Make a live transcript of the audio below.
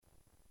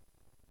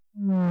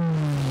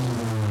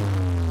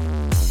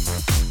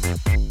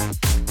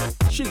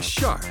She's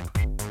sharp,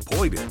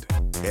 pointed,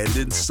 and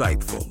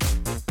insightful.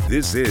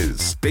 This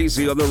is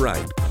Stacey on the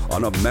Right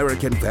on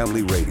American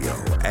Family Radio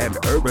and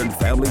Urban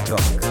Family Talk.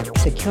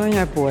 Securing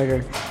our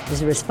border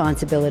is a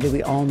responsibility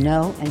we all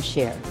know and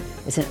share.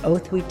 It's an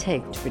oath we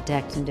take to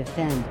protect and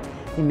defend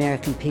the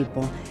American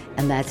people,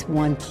 and that's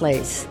one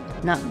place.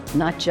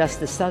 Not just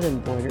the southern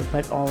border,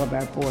 but all of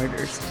our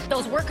borders.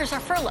 Those workers are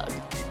furloughed.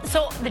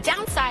 So the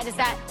downside is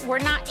that we're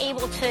not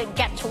able to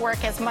get to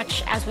work as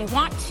much as we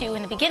want to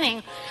in the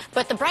beginning.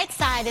 But the bright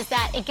side is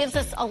that it gives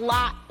us a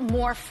lot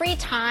more free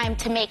time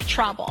to make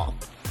trouble.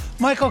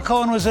 Michael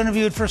Cohen was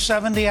interviewed for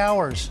 70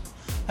 hours.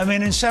 I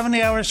mean, in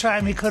 70 hours'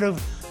 time, he could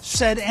have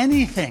said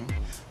anything.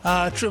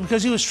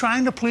 Because he was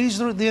trying to please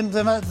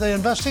the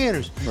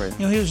investigators. Right.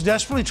 You know, he was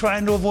desperately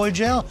trying to avoid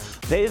jail.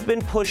 They've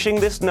been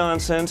pushing this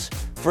nonsense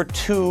for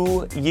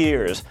 2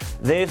 years.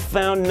 They've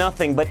found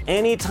nothing, but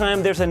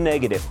anytime there's a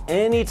negative,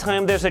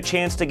 anytime there's a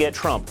chance to get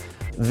Trump,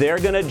 they're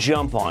going to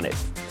jump on it.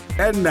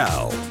 And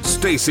now,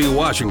 Stacey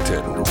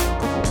Washington.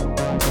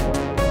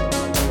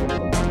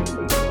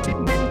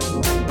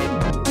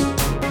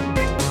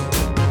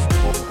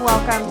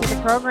 Welcome to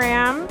the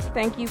program.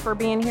 Thank you for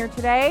being here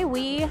today.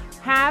 We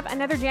have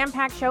another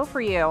jam-packed show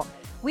for you.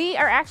 We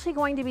are actually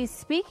going to be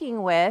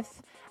speaking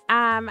with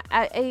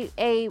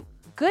a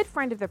good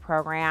friend of the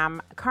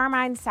program,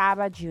 Carmine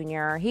Saba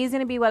Jr. He's going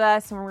to be with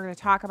us, and we're going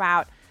to talk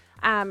about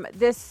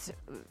this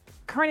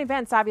current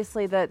events,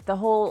 obviously, the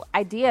whole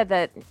idea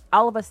that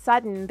all of a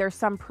sudden there's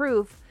some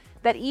proof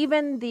that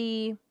even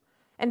the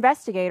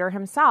investigator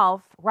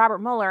himself, Robert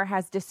Mueller,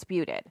 has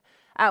disputed.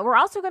 We're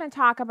also going to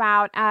talk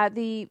about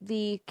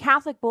the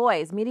Catholic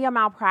boys, media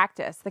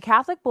malpractice. The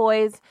Catholic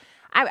boys,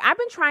 I've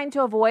been trying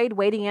to avoid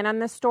wading in on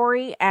this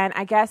story, and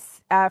I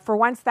guess for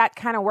once that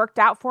kind of worked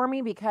out for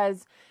me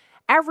because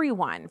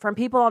everyone, from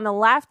people on the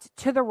left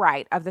to the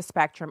right of the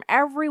spectrum,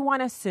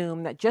 everyone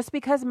assumed that just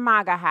because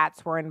MAGA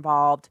hats were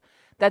involved,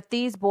 that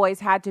these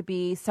boys had to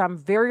be some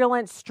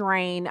virulent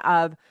strain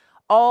of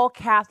all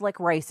Catholic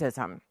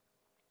racism.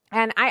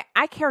 And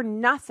I care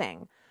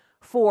nothing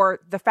for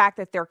the fact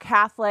that they're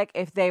Catholic,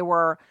 if they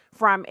were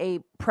from a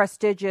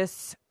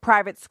prestigious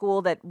private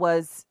school that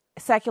was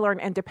secular and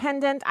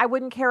independent, I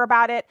wouldn't care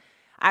about it.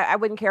 I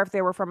wouldn't care if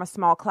they were from a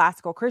small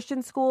classical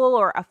Christian school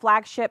or a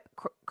flagship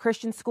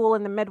Christian school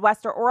in the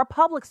Midwest or a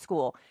public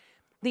school.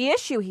 The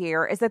issue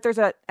here is that there's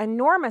an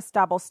enormous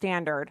double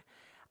standard.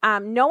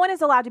 No one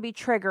is allowed to be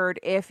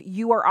triggered if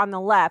you are on the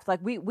left.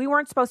 Like we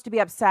weren't supposed to be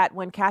upset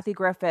when Kathy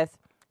Griffith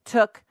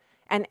took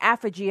an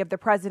effigy of the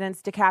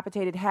president's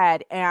decapitated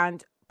head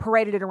and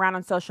paraded it around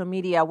on social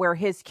media where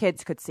his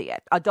kids could see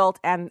it, adult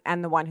and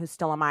the one who's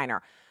still a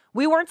minor.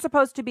 We weren't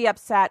supposed to be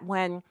upset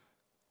when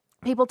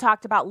people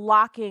talked about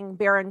locking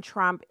Barron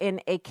Trump in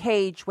a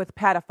cage with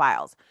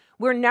pedophiles.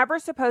 We're never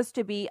supposed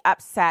to be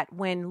upset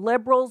when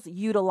liberals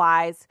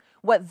utilize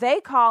what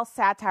they call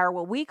satire,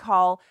 what we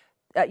call,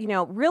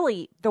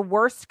 really the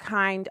worst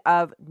kind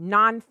of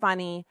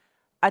non-funny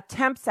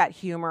attempts at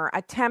humor,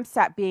 attempts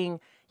at being,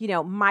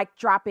 mic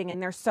dropping,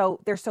 and they're so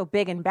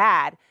big and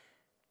bad.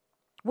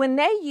 When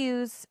they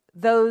use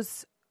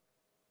those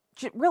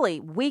really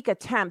weak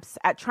attempts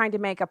at trying to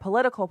make a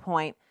political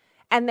point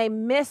and they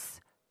miss,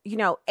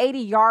 80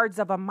 yards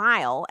of a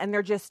mile and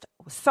they're just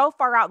so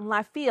far out in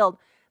left field,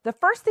 the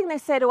first thing they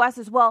say to us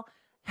is, well,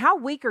 how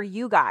weak are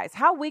you guys?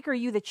 How weak are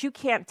you that you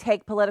can't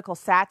take political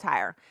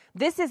satire?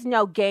 This is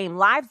no game.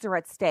 Lives are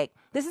at stake.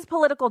 This is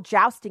political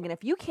jousting. And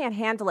if you can't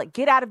handle it,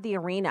 get out of the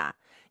arena.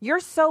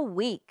 You're so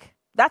weak.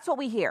 That's what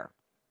we hear.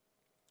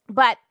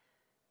 But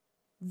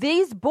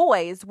these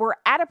boys were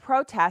at a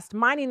protest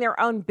minding their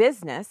own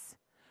business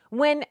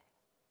when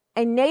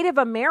a Native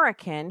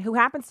American who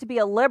happens to be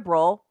a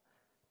liberal,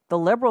 the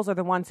liberals are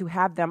the ones who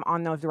have them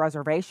on those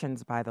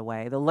reservations, by the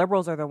way. The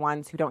liberals are the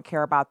ones who don't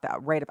care about the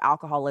rate of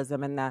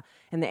alcoholism in the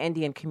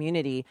Indian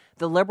community.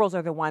 The liberals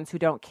are the ones who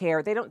don't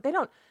care. They don't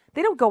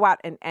go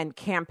out and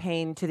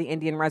campaign to the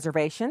Indian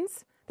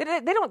reservations. They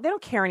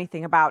don't care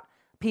anything about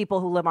people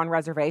who live on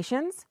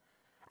reservations.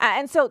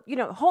 And so,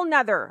 whole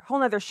nother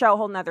show,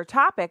 whole nother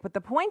topic. But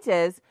the point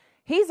is,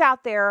 he's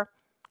out there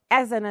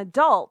as an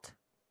adult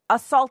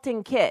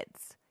assaulting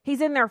kids.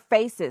 He's in their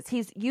faces.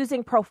 He's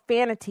using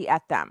profanity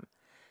at them.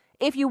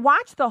 If you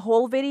watch the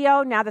whole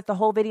video, now that the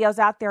whole video's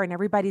out there and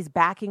everybody's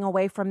backing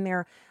away from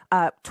their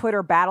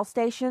Twitter battle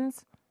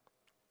stations,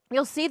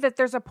 you'll see that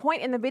there's a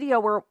point in the video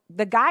where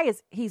the guy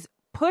he's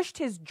pushed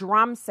his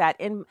drum set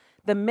in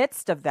the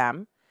midst of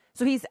them.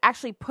 So he's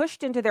actually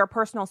pushed into their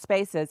personal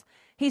spaces.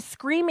 He's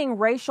screaming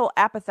racial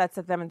epithets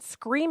at them and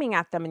screaming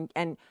at them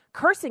and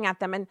cursing at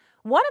them. And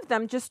one of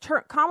them just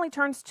calmly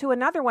turns to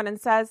another one and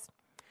says,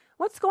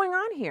 "What's going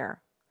on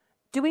here?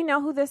 Do we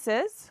know who this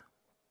is?"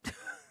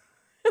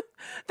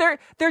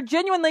 They're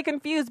genuinely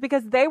confused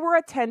because they were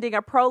attending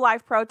a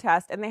pro-life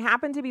protest and they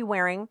happen to be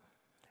wearing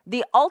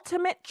the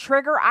ultimate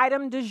trigger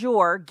item du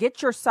jour.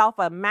 Get yourself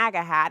a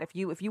MAGA hat. If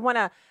you want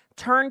to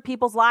turn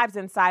people's lives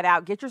inside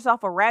out, get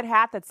yourself a red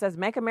hat that says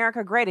 "Make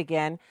America Great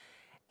Again."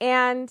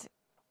 And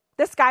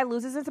this guy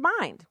loses his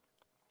mind.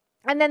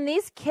 And then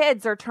these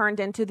kids are turned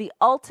into the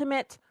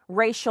ultimate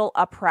racial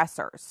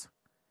oppressors.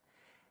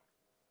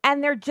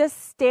 And they're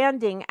just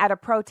standing at a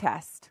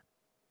protest.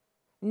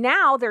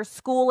 Now their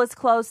school is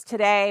closed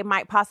today,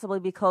 might possibly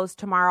be closed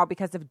tomorrow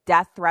because of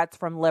death threats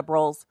from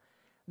liberals.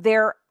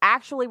 They're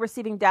actually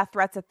receiving death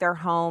threats at their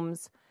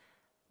homes.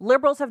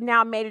 Liberals have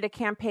now made it a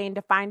campaign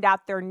to find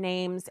out their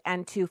names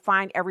and to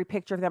find every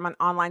picture of them on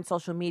online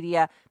social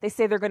media. They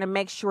say they're going to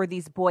make sure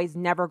these boys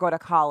never go to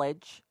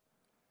college.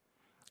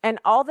 And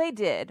all they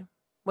did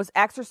was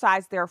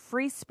exercise their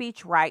free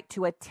speech right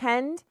to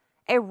attend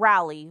a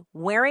rally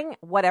wearing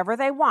whatever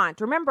they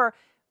want. Remember,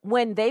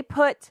 when they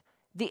put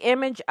the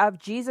image of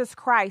Jesus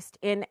Christ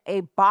in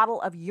a bottle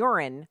of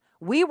urine,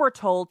 we were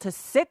told to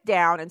sit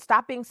down and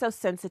stop being so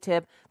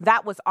sensitive.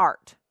 That was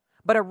art.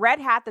 But a red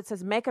hat that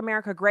says "Make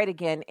America Great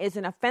Again" is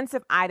an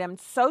offensive item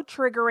so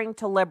triggering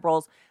to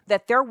liberals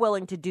that they're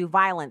willing to do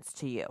violence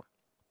to you.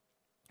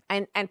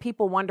 And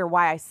people wonder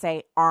why I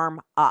say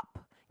arm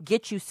up.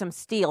 Get you some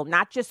steel,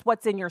 not just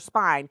what's in your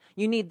spine.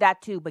 You need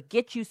that too, but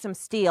get you some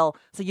steel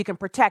so you can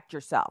protect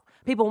yourself.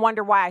 People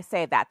wonder why I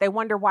say that. They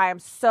wonder why I'm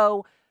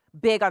so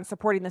big on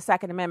supporting the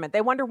Second Amendment.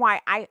 They wonder why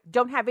I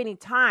don't have any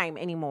time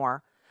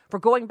anymore for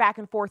going back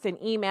and forth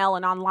in email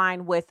and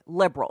online with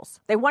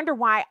liberals. They wonder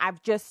why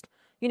I've just,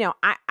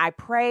 I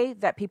pray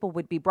that people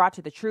would be brought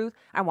to the truth.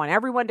 I want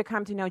everyone to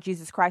come to know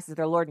Jesus Christ as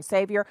their Lord and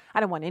Savior. I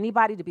don't want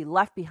anybody to be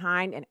left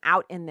behind and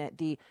out in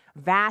the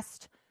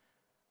vast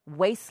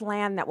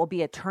wasteland that will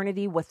be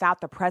eternity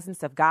without the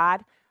presence of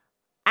God.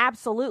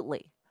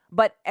 Absolutely.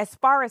 But as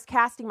far as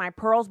casting my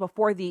pearls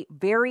before the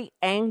very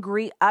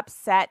angry,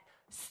 upset,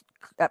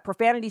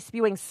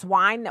 profanity-spewing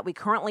swine that we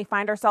currently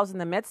find ourselves in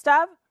the midst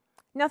of,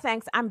 no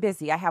thanks. I'm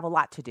busy. I have a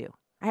lot to do.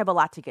 I have a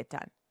lot to get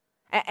done.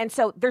 And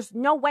so there's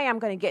no way I'm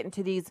going to get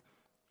into these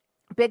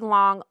big,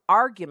 long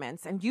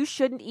arguments, and you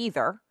shouldn't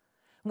either,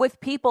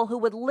 with people who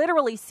would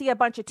literally see a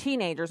bunch of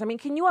teenagers. I mean,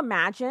 can you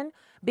imagine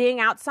being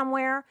out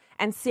somewhere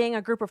and seeing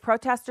a group of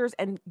protesters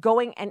and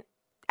going and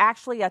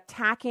actually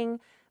attacking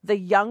the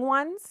young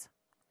ones?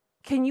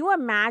 Can you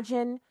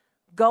imagine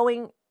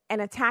going and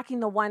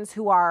attacking the ones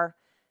who are,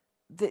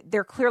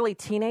 they're clearly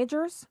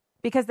teenagers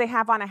because they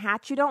have on a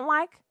hat you don't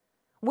like?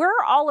 Where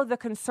are all of the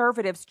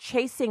conservatives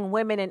chasing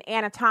women in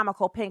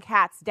anatomical pink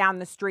hats down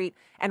the street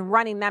and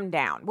running them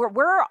down?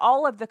 Where are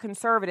all of the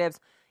conservatives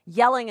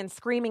yelling and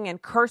screaming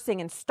and cursing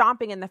and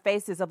stomping in the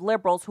faces of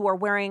liberals who are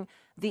wearing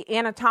the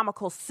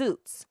anatomical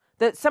suits?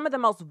 Some of the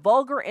most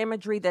vulgar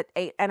imagery that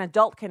an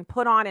adult can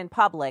put on in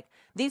public.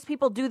 These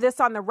people do this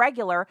on the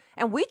regular,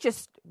 and we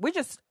just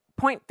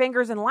point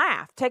fingers and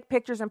laugh, take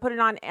pictures and put it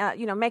on,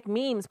 make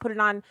memes, put it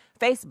on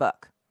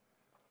Facebook.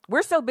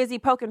 We're so busy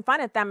poking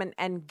fun at them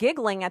and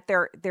giggling at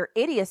their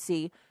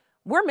idiocy.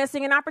 We're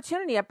missing an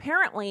opportunity.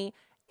 Apparently,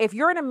 if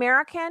you're an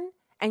American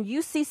and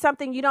you see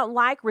something you don't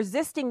like,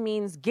 resisting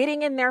means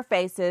getting in their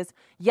faces,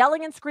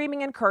 yelling and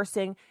screaming and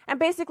cursing, and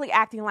basically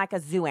acting like a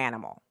zoo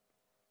animal.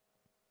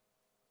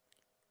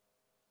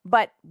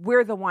 But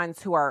we're the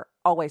ones who are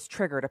always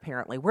triggered,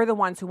 apparently. We're the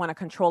ones who want to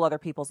control other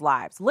people's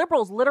lives.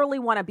 Liberals literally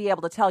want to be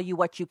able to tell you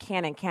what you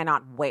can and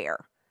cannot wear.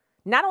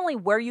 Not only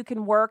where you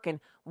can work and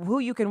who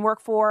you can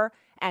work for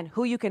and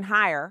who you can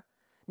hire,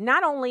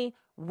 not only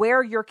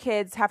where your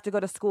kids have to go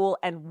to school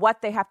and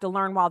what they have to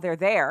learn while they're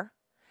there,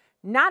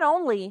 not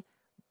only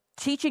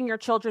teaching your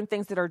children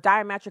things that are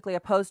diametrically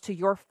opposed to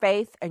your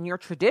faith and your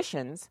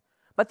traditions,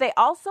 but they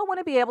also want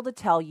to be able to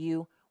tell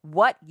you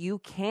what you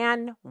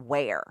can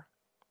wear,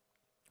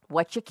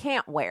 what you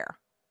can't wear,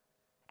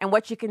 and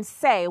what you can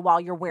say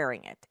while you're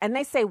wearing it. And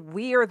they say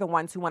we're the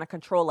ones who want to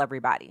control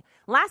everybody.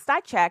 Last I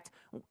checked,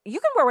 you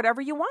can wear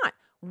whatever you want.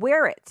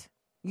 Wear it.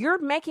 You're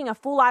making a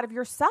fool out of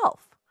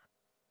yourself.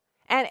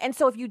 And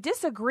so if you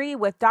disagree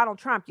with Donald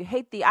Trump, you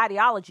hate the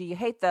ideology, you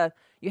hate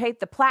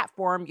the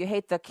platform, you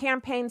hate the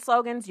campaign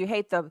slogans, you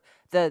hate the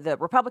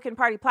Republican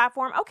Party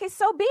platform, okay,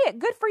 so be it.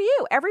 Good for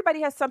you.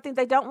 Everybody has something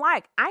they don't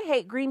like. I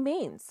hate green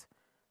beans.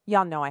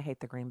 Y'all know I hate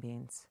the green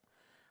beans.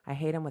 I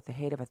hate them with the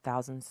hate of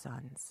 1,000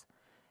 suns.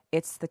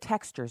 It's the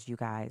textures, you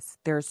guys.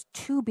 There's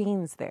 2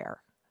 beans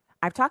there.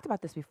 I've talked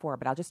about this before,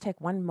 but I'll just take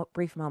one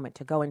brief moment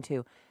to go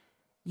into.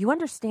 You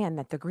understand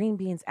that the green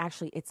beans,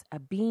 actually, it's a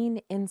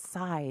bean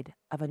inside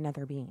of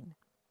another bean.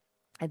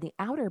 And the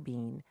outer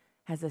bean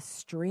has a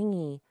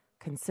stringy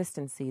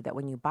consistency that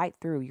when you bite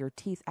through, your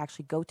teeth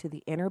actually go to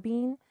the inner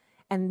bean.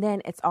 And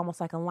then it's almost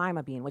like a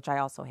lima bean, which I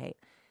also hate.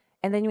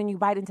 And then when you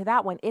bite into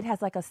that one, it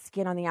has like a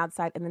skin on the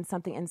outside and then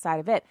something inside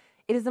of it.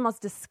 It is the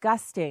most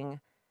disgusting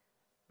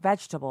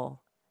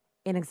vegetable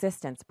in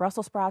existence.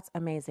 Brussels sprouts,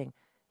 amazing.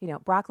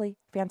 Broccoli,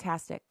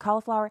 fantastic.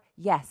 Cauliflower,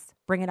 yes,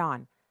 bring it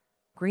on.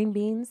 Green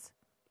beans,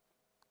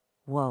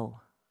 whoa,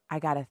 I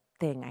got a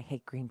thing. I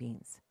hate green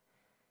beans.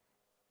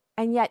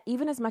 And yet,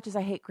 even as much as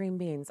I hate green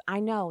beans, I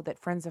know that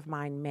friends of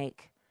mine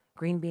make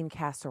green bean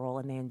casserole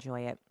and they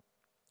enjoy it.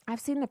 I've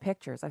seen the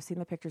pictures. I've seen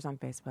the pictures on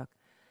Facebook.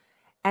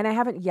 And I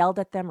haven't yelled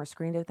at them or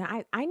screamed at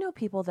them. I know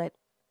people that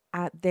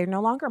they're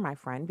no longer my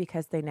friend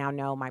because they now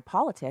know my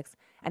politics.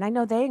 And I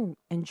know they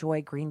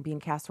enjoy green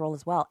bean casserole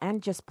as well.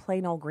 And just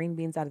plain old green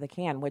beans out of the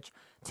can, which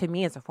to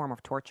me is a form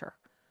of torture.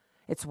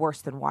 it's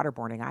worse than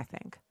waterboarding, I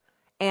think.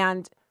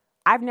 And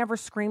I've never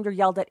screamed or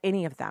yelled at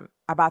any of them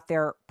about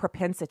their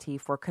propensity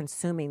for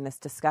consuming this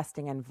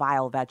disgusting and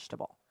vile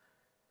vegetable.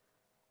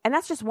 And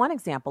that's just one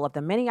example of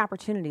the many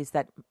opportunities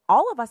that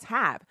all of us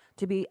have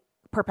to be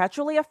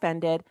perpetually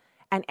offended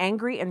and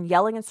angry and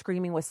yelling and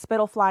screaming with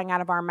spittle flying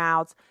out of our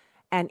mouths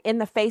and in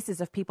the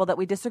faces of people that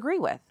we disagree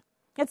with.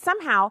 Yet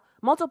somehow,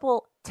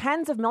 multiple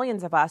tens of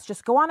millions of us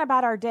just go on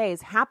about our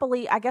days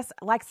happily, I guess,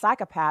 like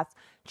psychopaths,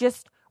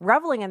 just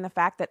reveling in the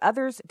fact that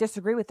others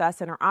disagree with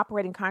us and are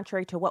operating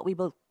contrary to what we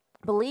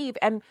believe,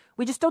 and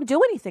we just don't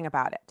do anything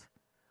about it.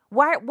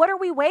 What are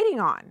we waiting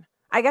on?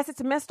 I guess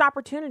it's a missed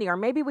opportunity, or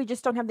maybe we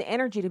just don't have the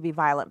energy to be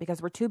violent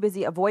because we're too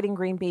busy avoiding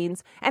green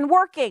beans and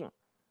working.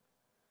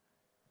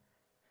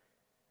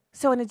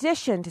 So in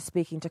addition to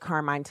speaking to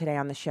Carmine today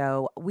on the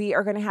show, we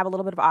are going to have a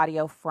little bit of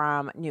audio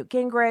from Newt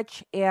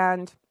Gingrich,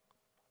 and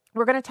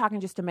we're going to talk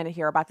in just a minute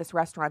here about this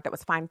restaurant that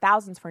was fined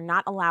thousands for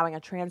not allowing a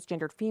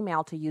transgendered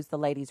female to use the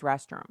ladies'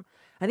 restroom.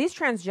 Now, these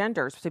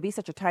transgenders, to be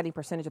such a tiny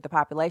percentage of the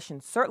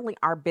population, certainly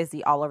are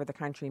busy all over the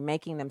country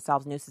making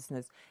themselves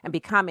nuisances and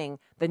becoming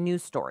the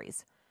news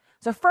stories.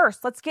 So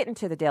first, let's get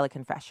into the daily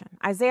confession.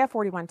 Isaiah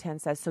 41:10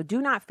 says, "So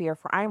do not fear,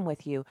 for I am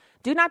with you.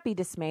 Do not be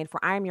dismayed,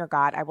 for I am your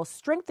God. I will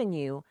strengthen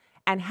you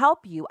and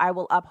help you. I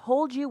will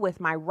uphold you with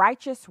my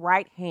righteous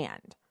right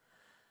hand."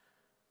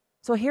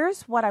 So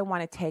here's what I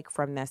want to take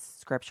from this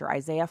scripture,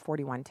 Isaiah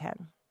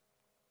 41:10.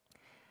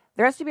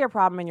 There has to be a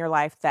problem in your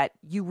life that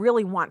you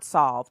really want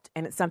solved,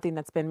 and it's something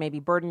that's been maybe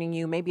burdening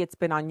you. Maybe it's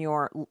been on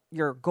your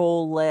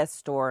goal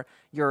list or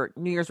your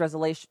New Year's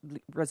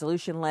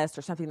resolution list,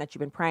 or something that you've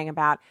been praying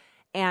about.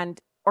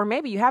 Or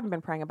maybe you haven't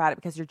been praying about it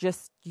because you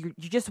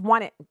just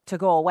want it to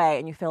go away,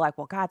 and you feel like,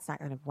 well, God's not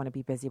going to want to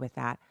be busy with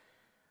that.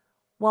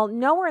 Well,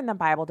 nowhere in the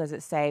Bible does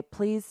it say,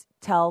 please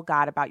tell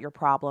God about your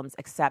problems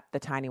except the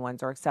tiny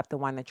ones, or except the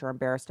one that you're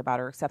embarrassed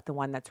about, or except the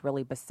one that's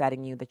really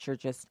besetting you, that you're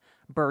just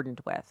burdened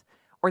with,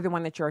 or the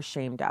one that you're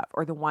ashamed of,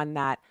 or the one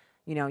that,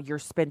 you're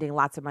spending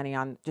lots of money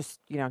on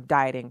just,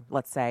 dieting.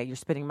 Let's say you're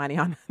spending money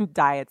on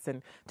diets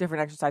and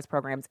different exercise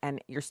programs,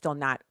 and you're still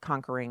not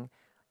conquering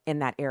in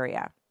that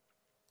area.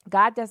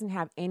 God doesn't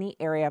have any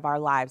area of our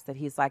lives that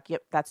he's like,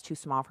 yep, that's too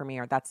small for me,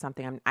 or that's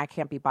something I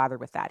can't be bothered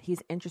with that.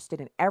 He's interested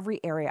in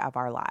every area of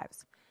our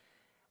lives.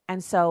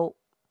 And so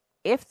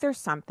if there's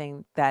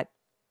something that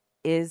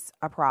is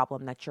a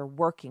problem that you're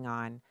working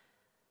on,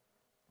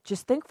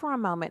 just think for a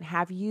moment,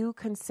 have you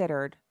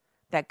considered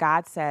that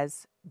God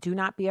says, do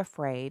not be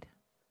afraid.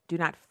 Do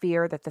not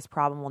fear that this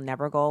problem will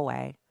never go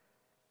away.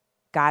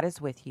 God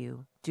is with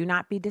you. Do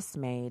not be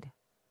dismayed,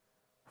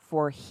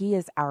 for he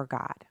is our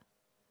God.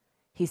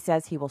 He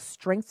says he will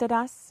strengthen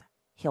us.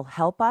 He'll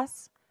help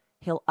us.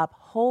 He'll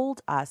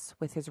uphold us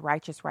with his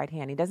righteous right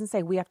hand. He doesn't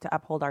say we have to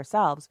uphold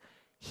ourselves.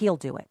 He'll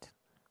do it.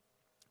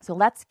 So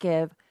let's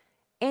give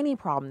any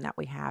problem that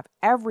we have,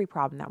 every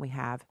problem that we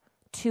have,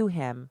 to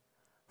him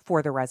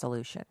for the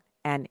resolution.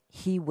 And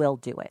he will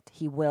do it.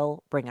 He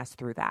will bring us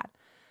through that.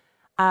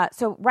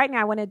 So right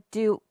now I want to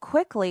do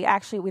quickly,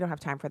 actually we don't have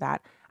time for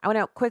that. I want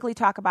to quickly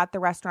talk about the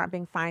restaurant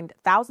being fined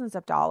thousands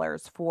of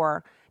dollars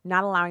for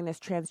not allowing this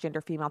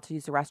transgender female to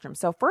use the restroom.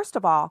 So first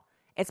of all,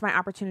 it's my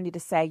opportunity to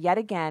say yet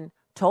again,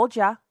 told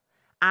ya,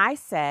 I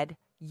said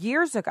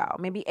years ago,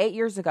 maybe 8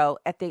 years ago,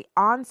 at the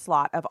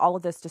onslaught of all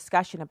of this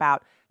discussion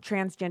about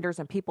transgenders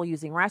and people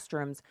using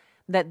restrooms,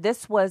 that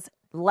this was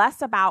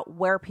less about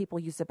where people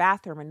use the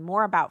bathroom and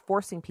more about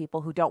forcing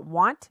people who don't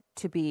want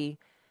to be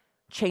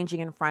changing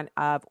in front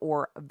of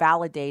or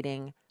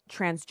validating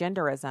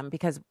transgenderism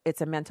because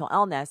it's a mental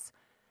illness,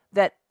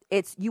 that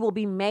you will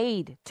be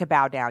made to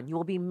bow down. You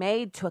will be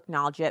made to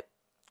acknowledge it.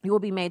 You will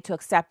be made to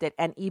accept it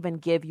and even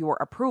give your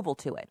approval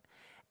to it.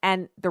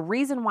 And the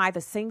reason why the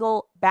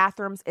single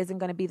bathrooms isn't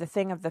going to be the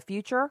thing of the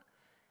future,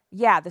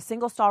 yeah, the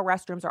single stall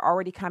restrooms are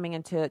already coming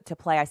into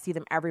play. I see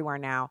them everywhere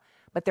now.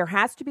 But there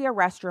has to be a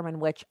restroom in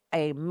which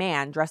a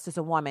man dressed as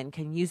a woman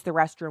can use the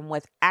restroom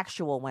with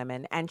actual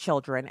women and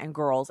children and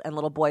girls and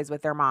little boys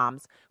with their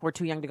moms who are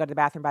too young to go to the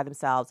bathroom by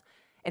themselves.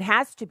 It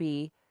has to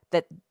be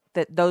that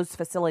those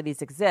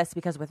facilities exist,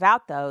 because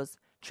without those,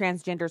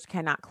 transgenders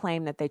cannot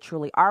claim that they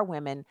truly are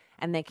women,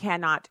 and they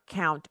cannot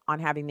count on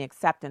having the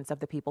acceptance of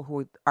the people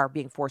who are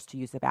being forced to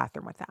use the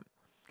bathroom with them.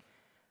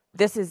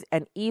 This is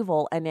an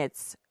evil, and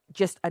it's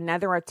just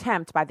another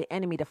attempt by the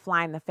enemy to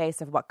fly in the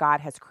face of what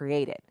God has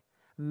created.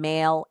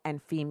 Male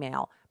and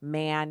female,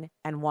 man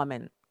and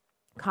woman,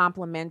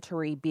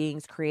 complementary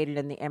beings created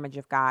in the image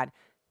of God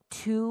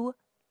to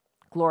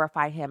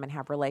glorify him and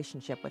have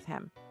relationship with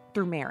him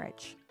through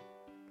marriage,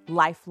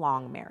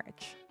 lifelong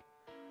marriage.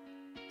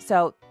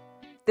 So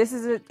this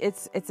is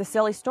it's a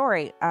silly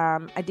story.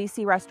 A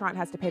DC restaurant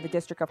has to pay the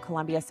District of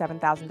Columbia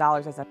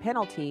 $7,000 as a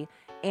penalty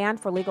and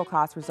for legal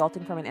costs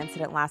resulting from an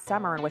incident last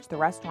summer in which the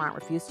restaurant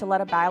refused to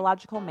let a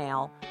biological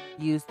male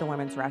use the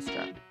women's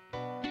restroom.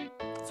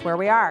 That's where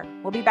we are.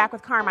 We'll be back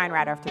with Carmine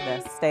right after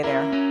this. Stay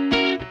there.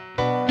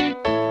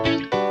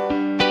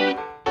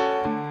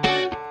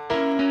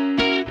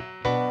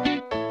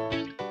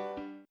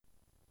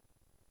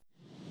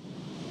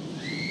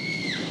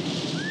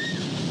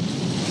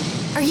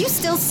 Are you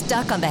still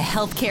stuck on the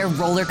healthcare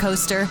roller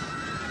coaster?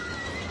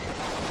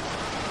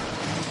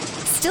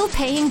 Still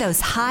paying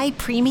those high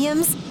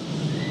premiums?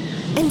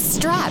 And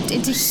strapped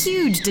into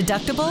huge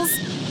deductibles?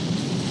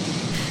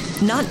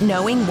 Not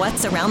knowing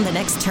what's around the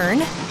next turn?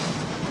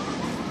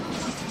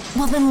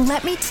 Well, then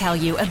let me tell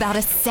you about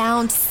a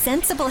sound,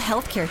 sensible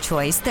healthcare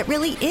choice that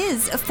really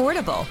is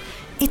affordable.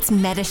 It's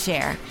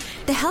Medi-Share,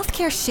 the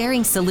healthcare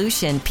sharing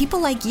solution people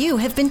like you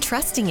have been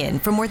trusting in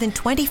for more than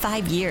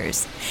 25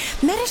 years.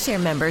 Medi-Share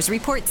members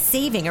report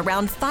saving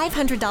around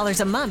 $500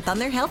 a month on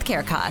their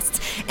healthcare costs,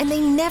 and they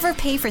never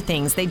pay for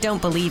things they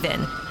don't believe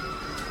in.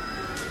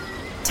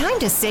 Time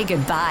to say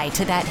goodbye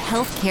to that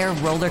healthcare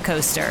roller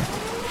coaster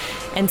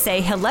and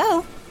say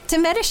hello to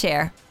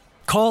Medi-Share.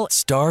 Call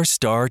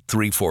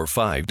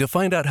 *345 to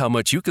find out how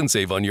much you can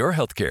save on your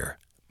healthcare.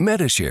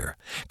 Medi-Share.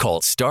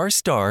 Call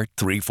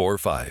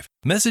 *345.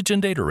 Message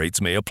and data rates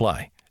may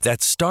apply.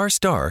 That's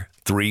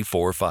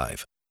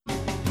 *345.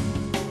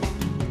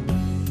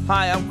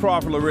 Hi, I'm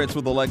Crawford Loritz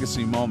with a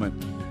Legacy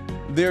Moment.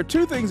 There are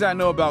two things I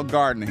know about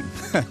gardening,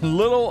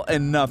 little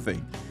and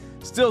nothing.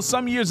 Still,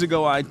 some years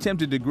ago, I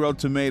attempted to grow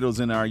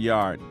tomatoes in our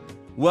yard.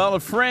 Well, a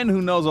friend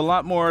who knows a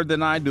lot more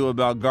than I do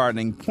about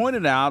gardening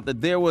pointed out that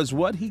there was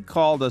what he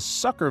called a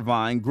sucker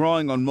vine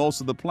growing on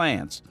most of the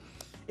plants.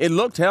 It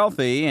looked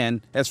healthy,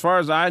 and as far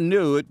as I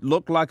knew, it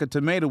looked like a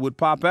tomato would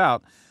pop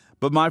out.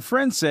 But my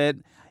friend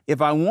said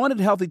if I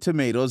wanted healthy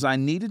tomatoes, I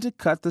needed to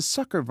cut the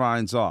sucker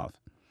vines off.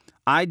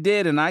 I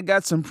did, and I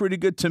got some pretty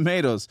good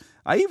tomatoes.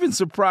 I even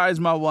surprised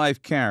my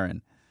wife,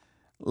 Karen.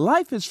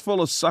 Life is full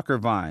of sucker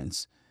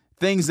vines,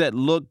 things that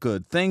look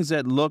good, things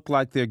that look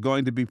like they're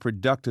going to be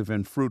productive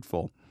and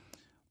fruitful.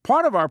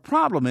 Part of our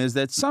problem is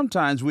that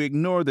sometimes we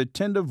ignore the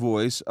tender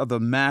voice of the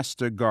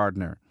master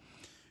gardener.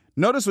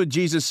 Notice what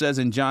Jesus says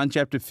in John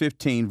chapter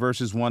 15,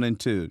 verses 1 and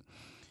 2.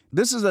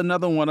 This is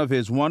another one of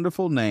his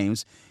wonderful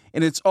names,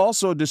 and it's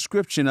also a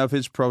description of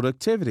his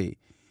productivity.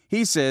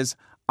 He says,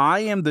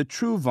 I am the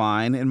true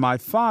vine, and my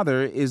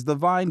Father is the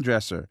vine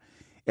dresser.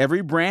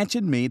 Every branch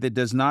in me that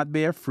does not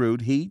bear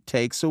fruit, he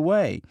takes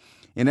away.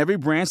 And every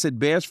branch that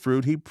bears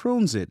fruit, he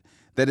prunes it,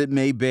 that it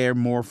may bear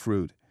more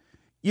fruit.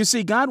 You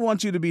see, God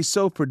wants you to be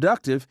so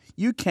productive,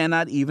 you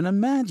cannot even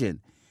imagine.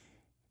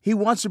 He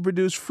wants to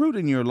produce fruit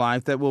in your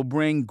life that will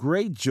bring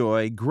great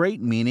joy,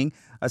 great meaning,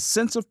 a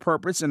sense of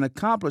purpose and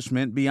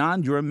accomplishment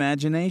beyond your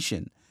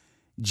imagination.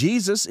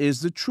 Jesus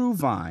is the true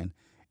vine,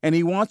 and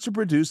he wants to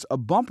produce a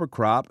bumper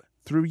crop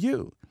through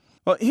you.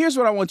 Well, here's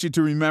what I want you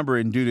to remember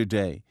and do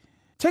today.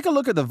 Take a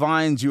look at the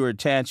vines you are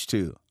attached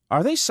to.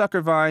 Are they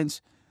sucker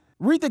vines?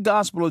 Read the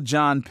Gospel of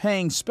John,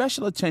 paying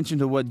special attention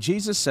to what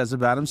Jesus says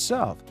about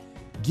himself.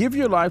 Give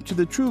your life to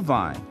the true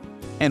vine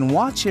and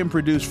watch him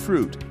produce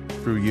fruit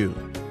through you.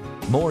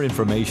 More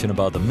information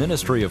about the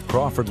ministry of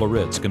Crawford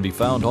Loritz can be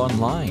found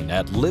online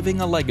at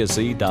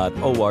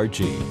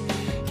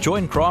livingalegacy.org.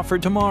 Join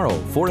Crawford tomorrow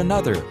for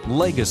another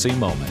Legacy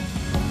Moment.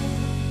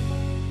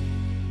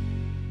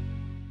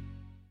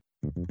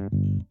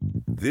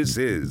 This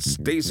is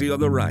Stacy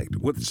on the Right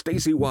with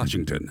Stacy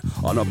Washington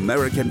on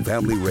American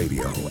Family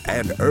Radio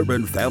and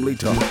Urban Family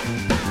Talk.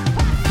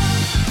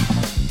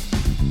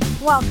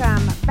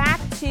 Welcome back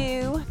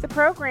to the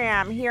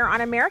program here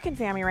on American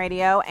Family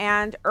Radio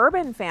and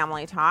Urban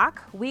Family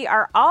Talk. We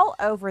are all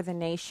over the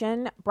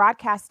nation,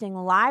 broadcasting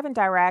live and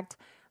direct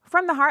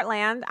from the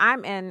heartland.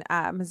 I'm in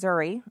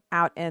Missouri,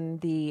 out in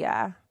the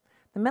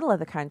middle of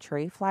the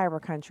country,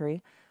 flyover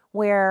country,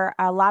 where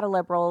a lot of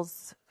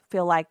liberals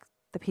feel like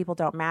the people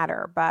don't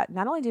matter. But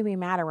not only do we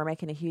matter, we're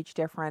making a huge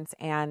difference,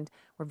 and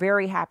we're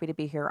very happy to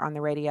be here on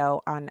the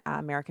radio, on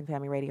American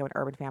Family Radio and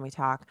Urban Family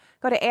Talk.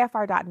 Go to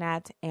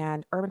afr.net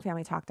and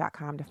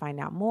urbanfamilytalk.com to find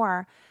out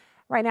more.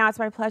 Right now, it's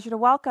my pleasure to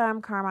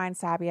welcome Carmine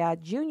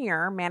Sabia,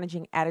 Jr.,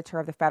 Managing Editor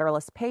of the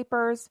Federalist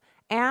Papers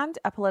and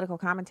a political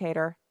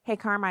commentator. Hey,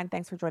 Carmine,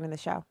 thanks for joining the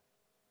show.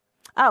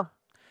 Oh,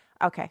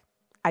 okay.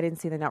 I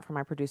didn't see the note from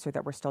my producer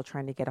that we're still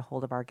trying to get a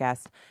hold of our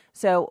guest.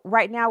 So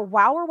right now,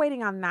 while we're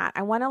waiting on that,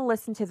 I want to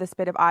listen to this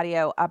bit of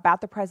audio about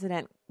the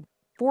president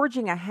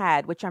forging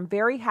ahead, which I'm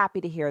very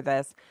happy to hear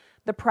this.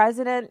 The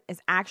president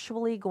is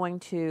actually going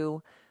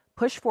to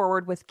push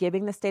forward with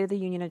giving the State of the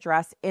Union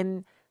address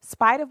in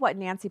spite of what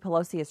Nancy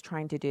Pelosi is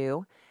trying to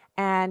do.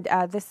 And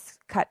this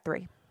cut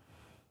 3.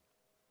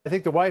 I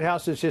think the White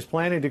House is just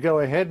planning to go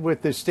ahead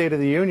with the State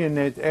of the Union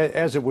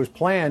as it was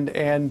planned,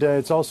 and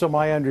it's also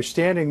my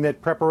understanding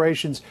that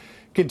preparations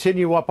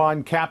continue up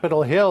on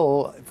Capitol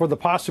Hill for the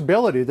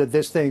possibility that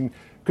this thing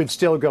could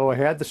still go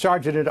ahead. The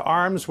Sergeant at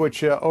Arms,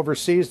 which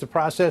oversees the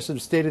process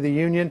of State of the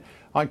Union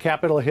on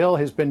Capitol Hill,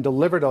 has been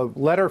delivered a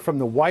letter from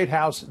the White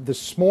House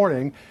this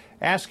morning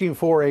asking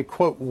for a,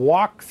 quote,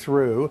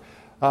 walkthrough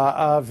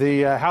of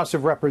the House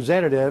of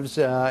Representatives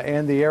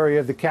and the area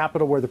of the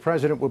Capitol where the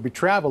president will be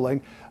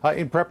traveling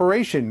in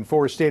preparation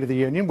for State of the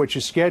Union, which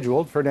is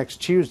scheduled for next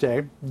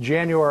Tuesday,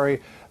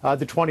 January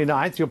the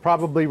 29th. You'll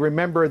probably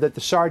remember that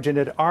the Sergeant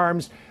at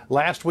Arms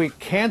last week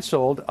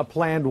canceled a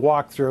planned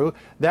walkthrough.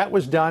 That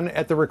was done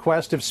at the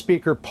request of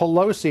Speaker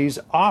Pelosi's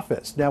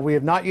office. Now, we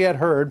have not yet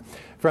heard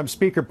from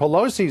Speaker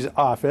Pelosi's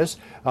office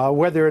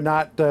whether or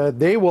not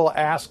they will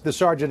ask the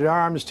Sergeant at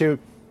Arms to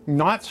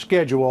not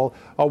schedule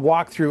a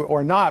walkthrough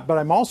or not. But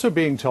I'm also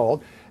being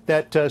told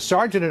that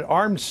Sergeant at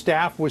Arms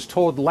staff was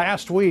told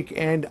last week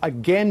and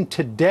again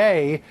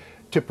today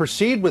to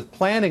proceed with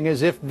planning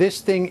as if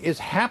this thing is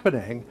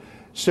happening.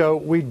 So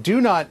we do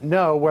not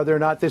know whether or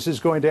not this is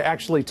going to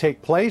actually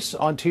take place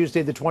on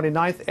Tuesday the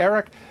 29th,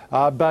 Eric,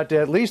 but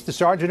at least the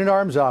Sergeant at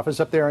Arms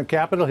office up there on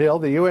Capitol Hill,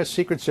 the U.S.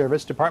 Secret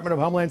Service, Department of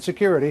Homeland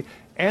Security,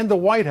 and the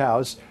White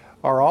House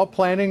are all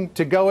planning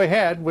to go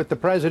ahead with the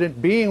president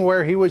being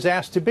where he was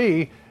asked to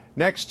be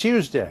next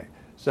Tuesday.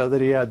 So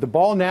that the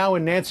ball now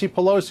in Nancy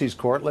Pelosi's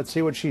court. Let's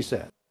see what she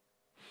said.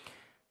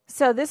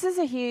 So this is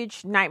a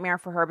huge nightmare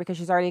for her because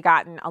she's already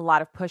gotten a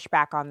lot of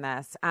pushback on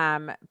this.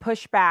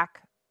 Pushback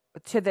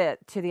to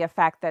the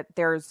effect that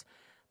there's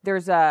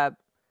a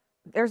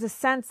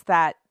sense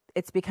that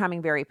it's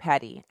becoming very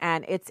petty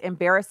and it's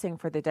embarrassing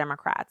for the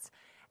Democrats.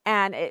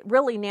 And it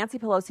really, Nancy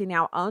Pelosi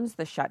now owns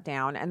the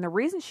shutdown. And the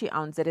reason she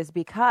owns it is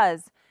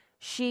because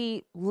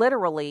she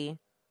literally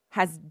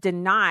has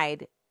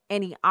denied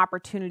any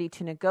opportunity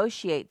to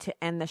negotiate to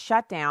end the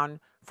shutdown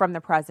from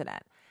the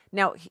president.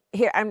 Now,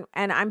 here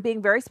I'm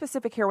being very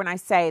specific here when I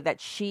say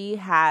that she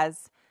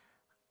has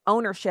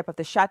ownership of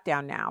the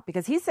shutdown now,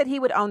 because he said he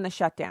would own the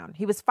shutdown.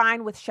 He was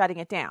fine with shutting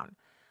it down.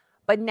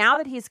 But now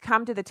that he's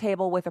come to the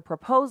table with a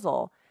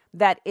proposal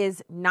that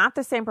is not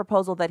the same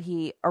proposal that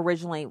he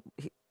originally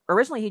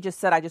he just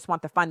said, I just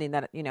want the funding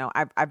that,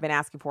 I've been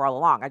asking for all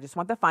along. I just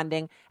want the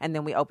funding, and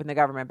then we open the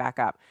government back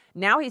up.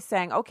 Now he's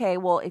saying, okay,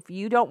 well, if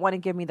you don't want to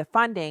give me the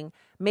funding,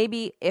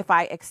 maybe if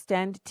I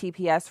extend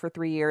TPS for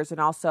 3 years and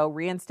also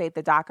reinstate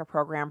the DACA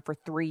program for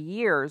 3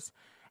 years,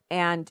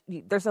 and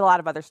there's a lot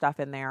of other stuff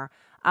in there,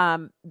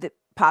 that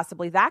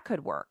possibly that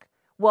could work.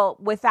 Well,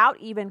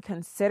 without even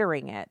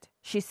considering it,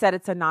 she said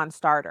it's a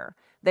non-starter.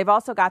 They've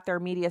also got their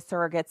media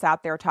surrogates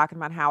out there talking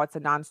about how it's a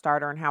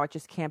non-starter and how it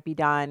just can't be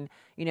done.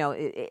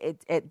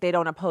 They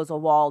don't oppose a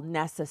wall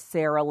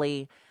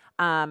necessarily.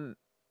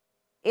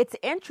 It's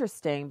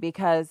interesting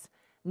because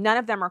none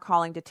of them are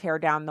calling to tear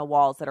down the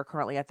walls that are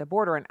currently at the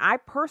border. And I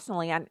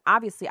personally, and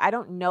obviously I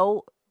don't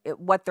know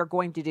what they're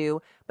going to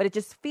do, but it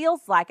just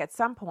feels like at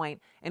some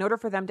point, in order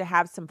for them to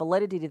have some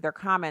validity to their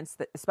comments,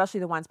 that, especially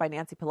the ones by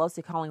Nancy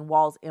Pelosi calling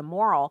walls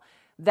immoral,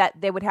 that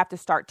they would have to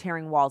start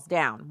tearing walls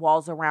down.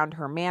 Walls around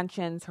her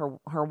mansions, her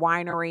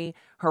winery,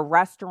 her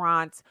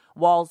restaurants,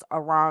 walls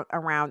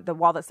around the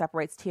wall that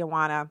separates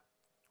Tijuana,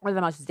 one of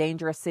the most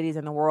dangerous cities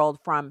in the world,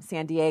 from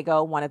San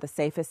Diego, one of the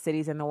safest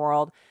cities in the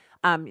world.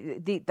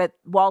 The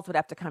walls would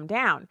have to come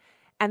down.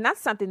 And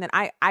that's something that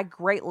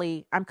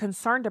I'm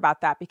concerned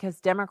about that, because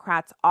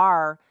Democrats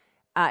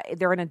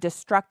they're in a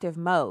destructive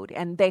mode,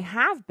 and they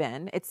have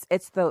been. It's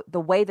the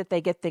way that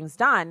they get things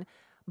done,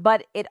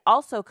 but it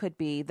also could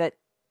be that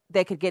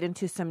they could get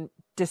into some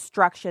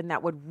destruction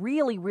that would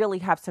really, really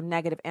have some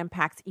negative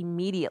impacts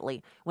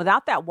immediately.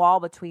 Without that wall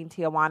between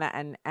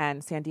Tijuana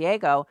and San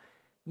Diego,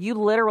 you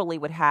literally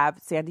would have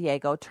San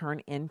Diego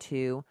turn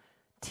into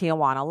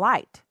Tijuana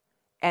light.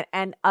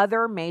 And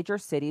other major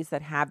cities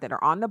that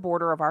are on the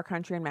border of our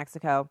country and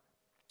Mexico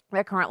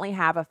that currently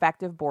have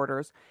effective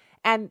borders.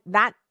 And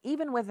that,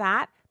 even with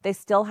that, they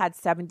still had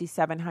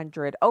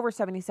over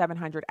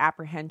 7,700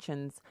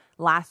 apprehensions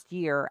last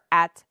year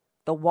at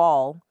the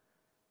wall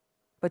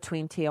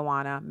between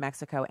Tijuana,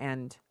 Mexico,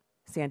 and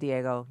San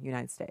Diego,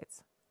 United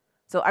States.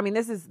 So, I mean,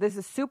 this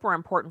is super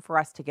important for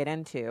us to get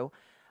into.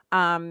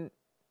 And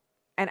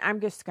I'm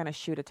just going to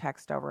shoot a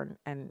text over,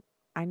 and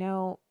I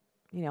know,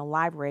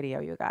 live radio,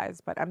 you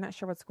guys, but I'm not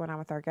sure what's going on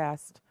with our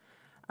guest.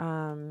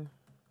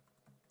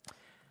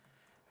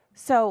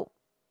 So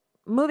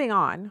moving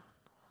on,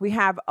 we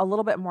have a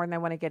little bit more than I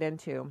want to get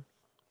into.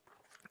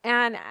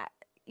 And,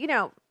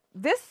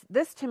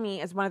 this to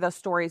me is one of those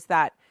stories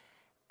that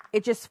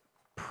it just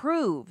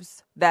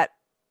proves that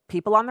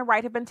people on the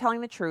right have been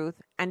telling the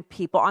truth and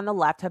people on the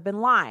left have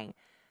been lying.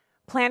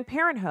 Planned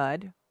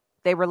Parenthood,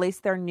 they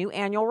released their new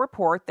annual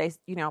report. They,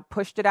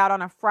 pushed it out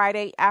on a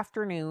Friday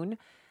afternoon.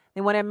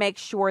 They want to make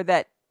sure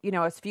that,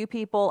 as few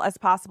people as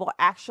possible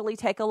actually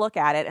take a look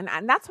at it.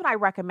 And that's what I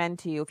recommend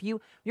to you. If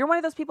you're one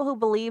of those people who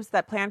believes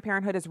that Planned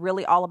Parenthood is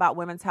really all about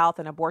women's health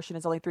and abortion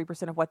is only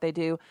 3% of what they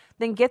do,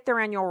 then get their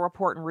annual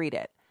report and read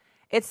it.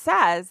 It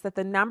says that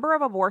the number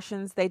of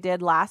abortions they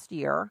did last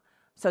year,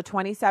 so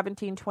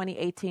 2017,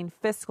 2018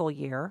 fiscal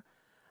year,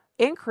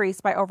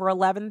 increased by over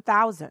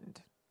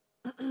 11,000.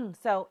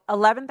 So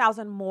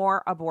 11,000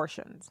 more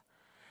abortions.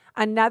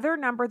 Another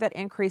number that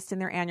increased in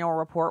their annual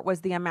report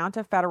was the amount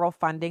of federal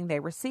funding they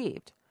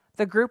received.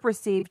 The group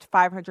received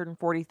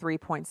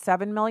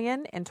 $543.7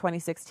 million in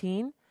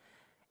 2016,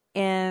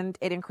 and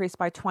it increased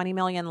by $20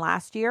 million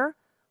last year,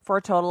 for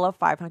a total of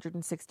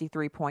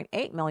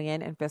 $563.8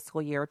 million in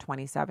fiscal year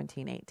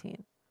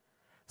 2017-18.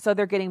 So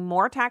they're getting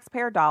more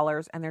taxpayer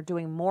dollars and they're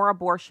doing more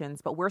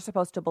abortions, but we're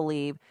supposed to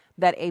believe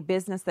that a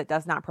business that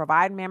does not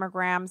provide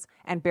mammograms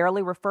and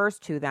barely refers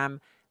to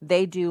them,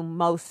 they do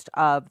most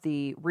of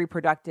the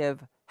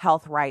reproductive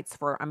health rights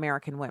for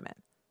American women.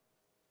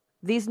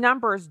 These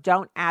numbers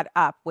don't add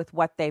up with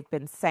what they've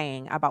been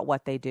saying about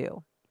what they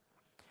do.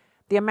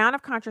 The amount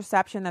of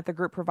contraception that the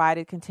group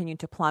provided continued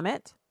to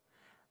plummet.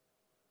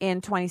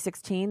 In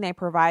 2016, they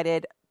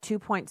provided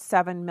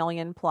 2.7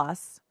 million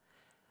plus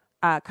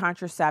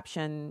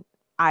contraception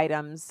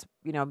items,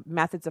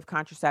 methods of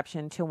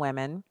contraception to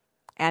women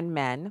and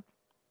men.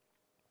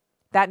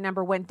 That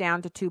number went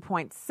down to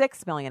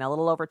 2.6 million, a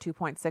little over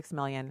 2.6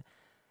 million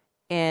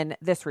in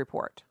this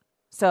report.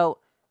 So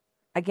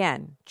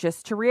again,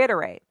 just to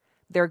reiterate,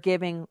 they're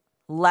giving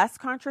less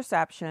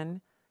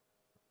contraception,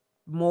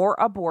 more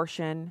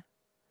abortion,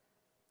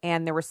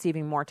 and they're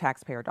receiving more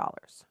taxpayer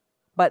dollars.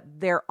 But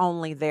they're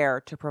only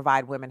there to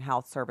provide women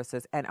health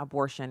services, and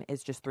abortion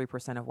is just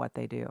 3% of what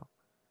they do.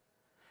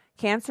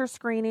 Cancer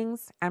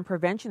screenings and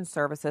prevention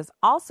services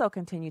also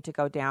continue to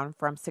go down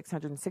from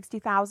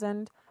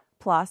 660,000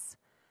 plus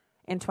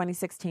in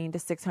 2016 to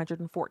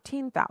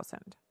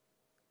 614,000.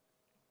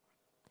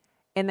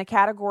 In the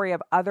category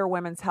of other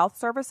women's health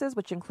services,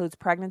 which includes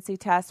pregnancy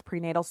tests,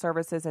 prenatal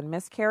services, and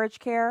miscarriage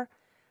care,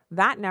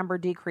 that number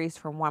decreased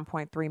from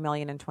 1.3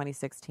 million in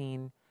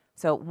 2016.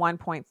 So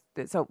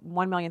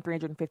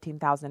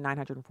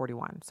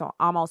 1,315,941. So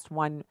almost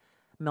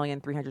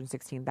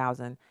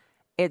 1,316,000.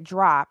 It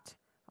dropped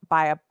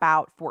by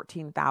about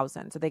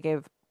 14,000. So they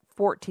gave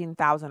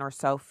 14,000 or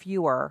so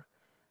fewer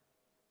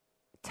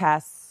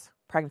tests,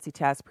 pregnancy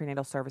tests,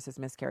 prenatal services,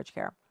 miscarriage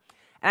care.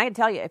 And I can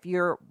tell you, if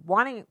you're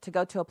wanting to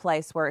go to a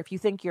place where if you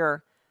think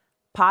you're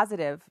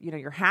positive,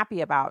 you're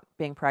happy about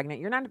being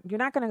pregnant, you're not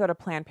going to go to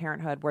Planned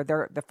Parenthood where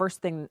they're the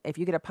first thing, if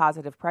you get a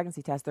positive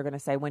pregnancy test, they're going to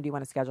say, when do you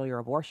want to schedule your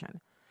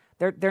abortion?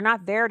 They're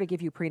not there to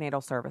give you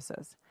prenatal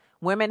services.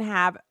 Women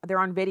they're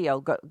on video.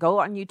 Go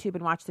on YouTube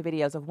and watch the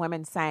videos of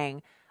women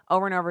saying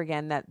over and over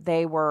again that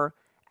they were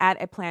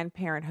at a Planned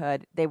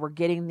Parenthood, they were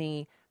getting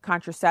the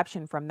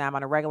contraception from them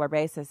on a regular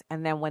basis.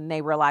 And then when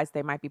they realized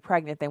they might be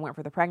pregnant, they went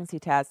for the pregnancy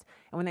test.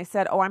 And when they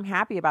said, oh, I'm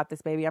happy about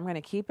this baby, I'm going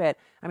to keep it.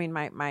 I mean,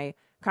 my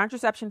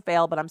contraception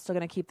failed, but I'm still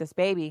going to keep this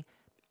baby.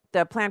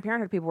 The Planned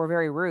Parenthood people were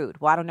very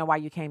rude. Well, I don't know why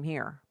you came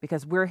here,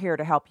 because we're here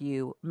to help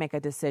you make a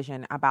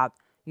decision about,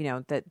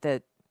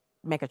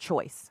 make a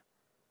choice.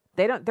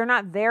 They're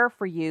not there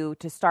for you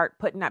to start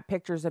putting up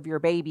pictures of your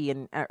baby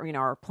and,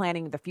 or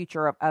planning the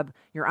future of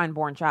your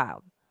unborn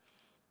child.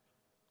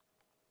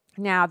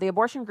 Now, the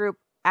abortion group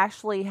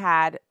actually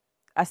had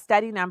a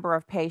steady number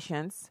of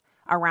patients,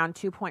 around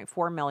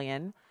 2.4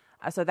 million.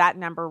 So that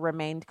number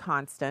remained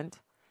constant.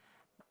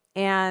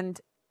 And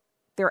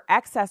their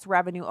excess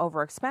revenue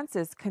over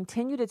expenses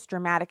continued its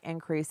dramatic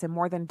increase and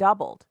more than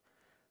doubled.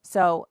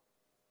 So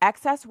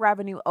excess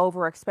revenue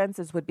over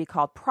expenses would be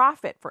called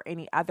profit for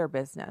any other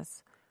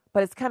business,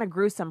 but it's kind of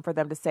gruesome for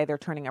them to say they're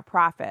turning a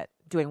profit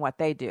doing what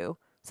they do.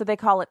 So they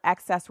call it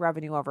excess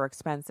revenue over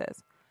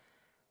expenses.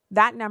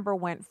 That number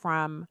went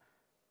from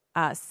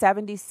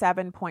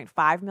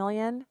 77.5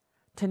 million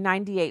to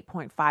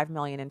 98.5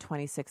 million in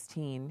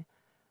 2016.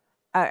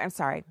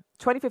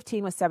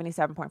 2015 was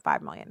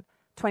 77.5 million.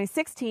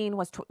 2016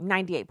 was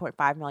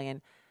 98.5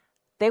 million.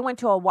 They went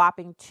to a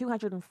whopping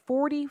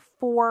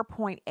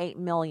 244.8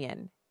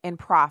 million in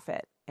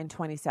profit in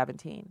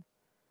 2017.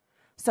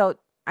 So,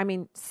 I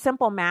mean,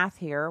 simple math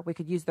here. We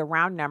could use the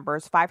round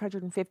numbers,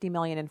 550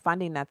 million in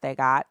funding that they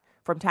got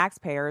from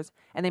taxpayers,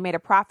 and they made a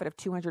profit of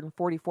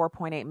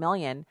 244.8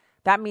 million.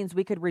 That means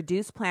we could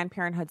reduce Planned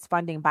Parenthood's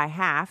funding by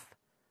half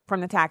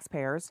from the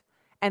taxpayers,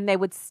 and they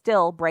would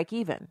still break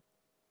even.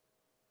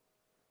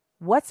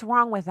 What's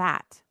wrong with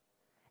that?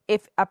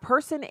 If a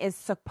person is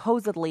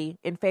supposedly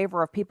in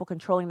favor of people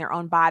controlling their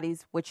own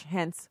bodies, which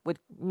hence would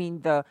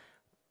mean the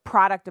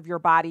product of your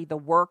body, the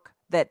work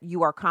that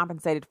you are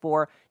compensated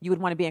for, you would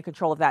want to be in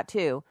control of that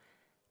too,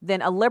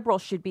 then a liberal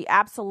should be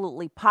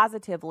absolutely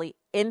positively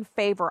in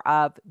favor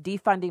of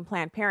defunding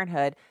Planned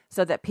Parenthood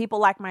so that people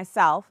like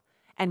myself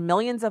and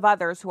millions of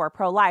others who are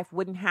pro-life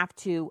wouldn't have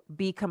to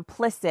be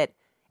complicit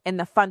in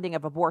the funding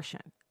of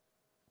abortion.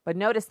 But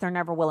notice they're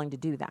never willing to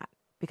do that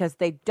because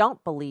they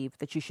don't believe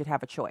that you should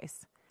have a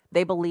choice.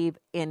 They believe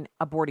in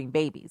aborting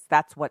babies.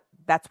 That's what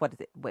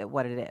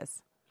it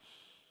is.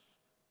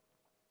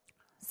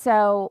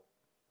 So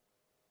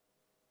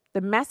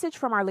the message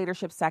from our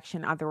leadership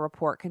section of the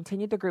report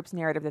continued the group's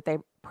narrative that they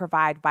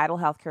provide vital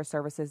healthcare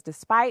services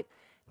despite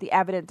the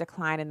evident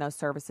decline in those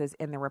services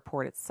in the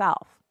report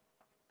itself.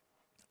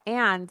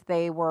 And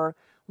they were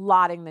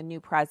lauding the new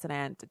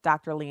president,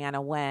 Dr.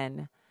 Leana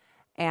Wen,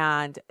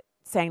 and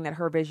saying that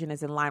her vision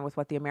is in line with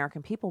what the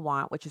American people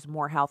want, which is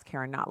more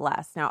healthcare and not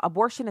less. Now,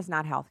 abortion is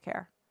not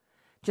healthcare.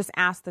 Just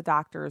ask the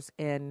doctors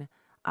in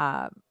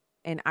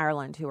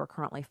Ireland who are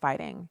currently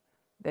fighting.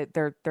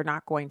 They're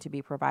not going to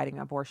be providing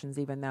abortions,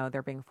 even though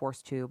they're being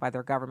forced to by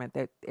their government.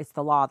 It's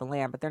the law of the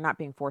land, but they're not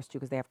being forced to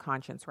because they have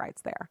conscience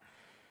rights there.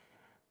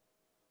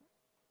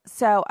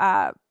 So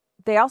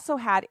they also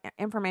had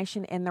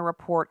information in the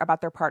report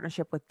about their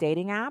partnership with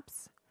dating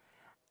apps.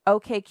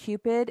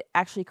 OkCupid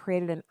actually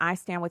created an I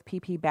Stand With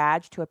PP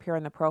badge to appear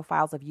in the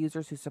profiles of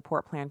users who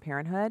support Planned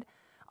Parenthood.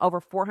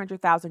 Over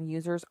 400,000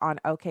 users on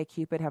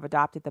OkCupid have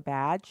adopted the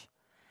badge,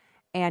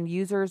 and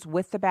users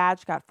with the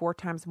badge got 4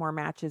 times more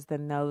matches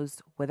than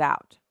those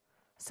without.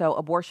 So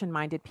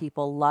abortion-minded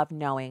people love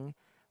knowing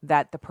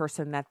that the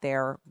person that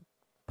they're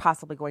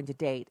possibly going to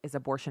date is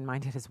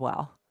abortion-minded as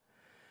well.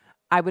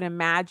 I would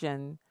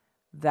imagine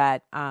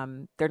that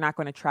they're not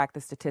going to track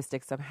the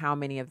statistics of how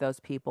many of those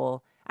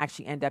people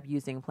actually end up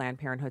using Planned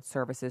Parenthood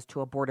services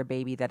to abort a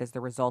baby that is the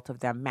result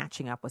of them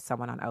matching up with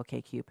someone on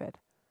OkCupid.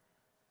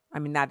 I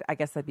mean, I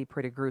guess that'd be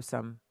pretty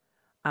gruesome.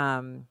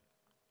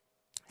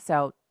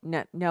 So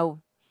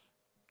no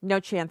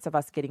chance of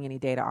us getting any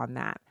data on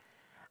that.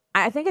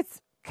 I think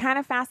it's kind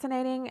of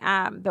fascinating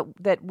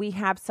that we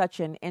have such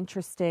an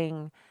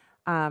interesting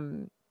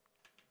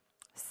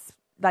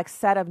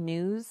set of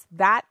news.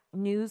 That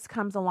news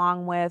comes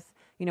along with,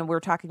 we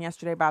were talking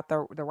yesterday about the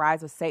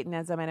rise of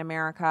Satanism in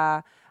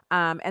America.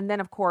 And then,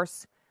 of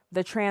course,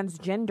 the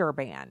transgender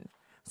ban.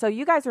 So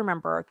you guys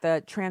remember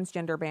the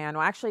transgender ban.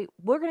 Well, actually,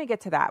 we're going to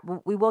get to that.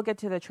 We will get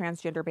to the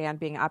transgender ban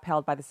being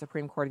upheld by the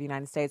Supreme Court of the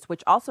United States,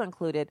 which also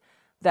included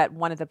that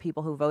one of the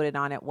people who voted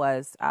on it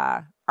was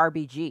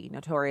RBG,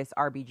 Notorious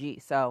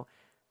RBG. So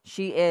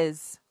she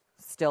is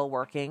still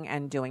working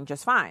and doing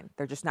just fine.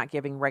 They're just not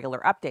giving regular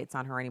updates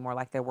on her anymore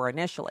like they were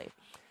initially.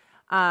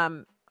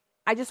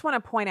 I just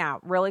want to point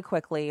out really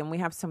quickly, and we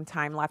have some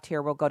time left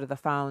here. We'll go to the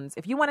phones.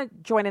 If you want to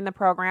join in the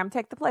program,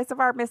 take the place of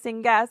our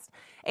missing guest,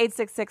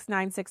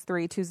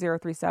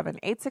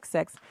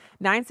 866-963-2037,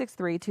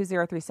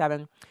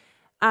 866-963-2037.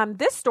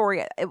 This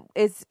story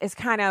is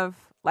kind of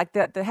like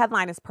the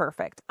headline is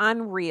perfect.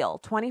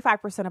 Unreal.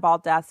 25% of all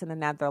deaths in the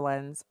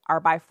Netherlands are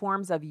by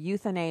forms of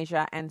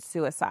euthanasia and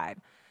suicide.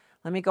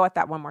 Let me go at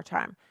that one more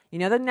time.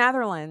 The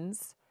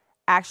Netherlands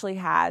actually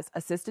has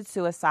assisted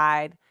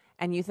suicide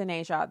and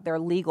euthanasia. They're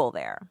legal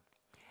there.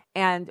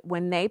 And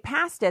when they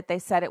passed it, they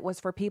said it was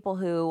for people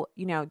who,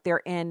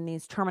 they're in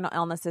these terminal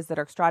illnesses that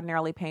are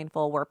extraordinarily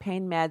painful, where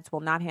pain meds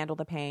will not handle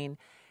the pain,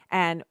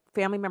 and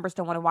family members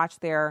don't want to watch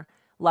their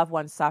loved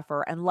ones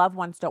suffer, and loved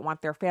ones don't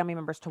want their family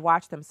members to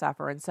watch them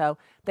suffer. And so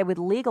they would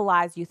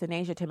legalize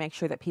euthanasia to make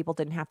sure that people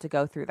didn't have to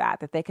go through that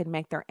they could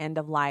make their end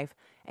of life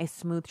a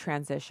smooth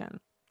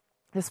transition.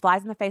 This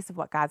flies in the face of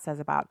what God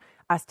says about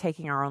us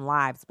taking our own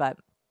lives, but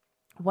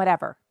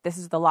whatever. This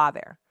is the law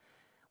there.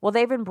 Well,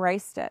 they've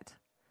embraced it,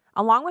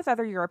 along with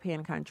other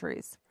European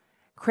countries.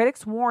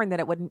 Critics warn that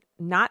it would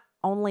not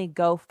only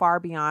go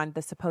far beyond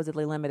the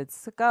supposedly limited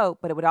scope,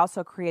 but it would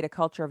also create a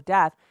culture of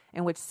death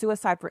in which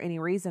suicide for any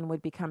reason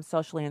would become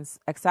socially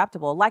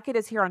acceptable. Like it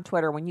is here on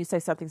Twitter, when you say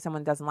something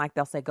someone doesn't like,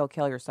 they'll say, go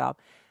kill yourself.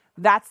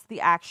 That's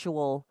the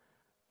actual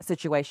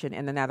situation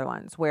in the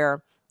Netherlands,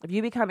 where if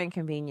you become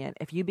inconvenient,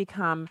 if you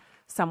become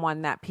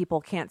someone that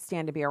people can't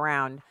stand to be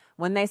around,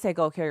 when they say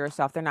go kill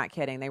yourself, they're not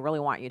kidding. They really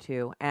want you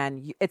to.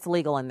 And it's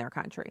legal in their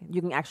country.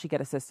 You can actually get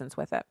assistance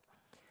with it.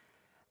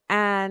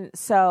 And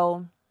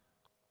so,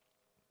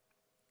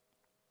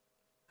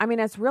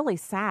 it's really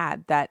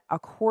sad that a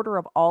quarter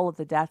of all of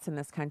the deaths in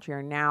this country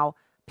are now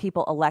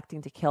people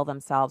electing to kill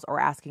themselves or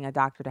asking a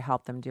doctor to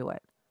help them do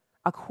it.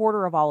 A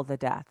quarter of all of the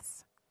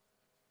deaths.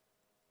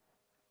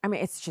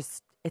 It's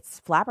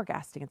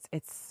flabbergasting.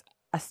 It's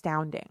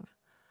astounding.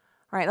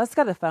 All right, let's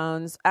go to the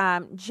phones.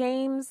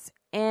 James,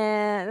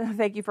 and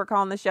thank you for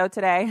calling the show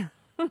today.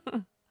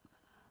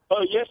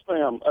 Yes,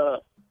 ma'am.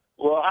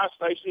 Hi,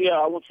 Stacey.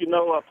 I want you to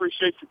know I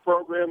appreciate your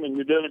program, and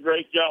you're doing a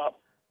great job.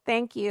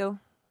 Thank you.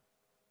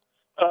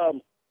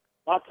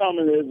 My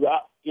comment is,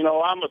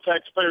 I'm a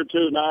taxpayer,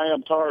 too, and I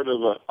am tired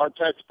of our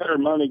taxpayer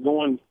money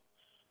going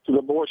to the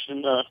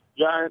abortion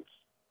giants.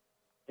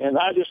 And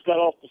I just got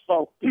off the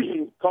phone,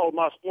 called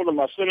one of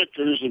my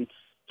senators, and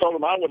told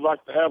him I would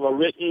like to have a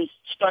written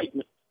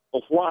statement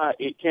of why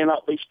it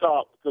cannot be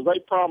stopped, because they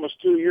promised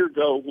 2 years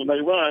ago when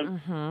they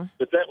run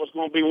that was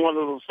going to be one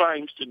of the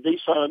things to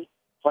defund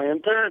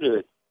Planned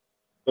Parenthood.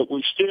 But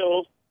we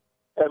still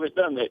haven't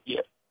done that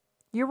yet.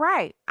 You're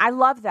right. I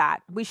love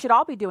that. We should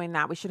all be doing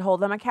that. We should hold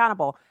them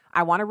accountable.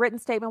 I want a written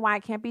statement why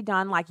it can't be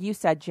done, like you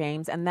said,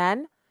 James. And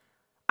then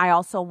I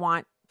also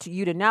want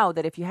you to know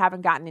that if you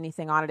haven't gotten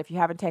anything on it, if you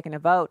haven't taken a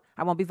vote,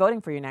 I won't be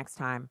voting for you next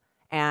time.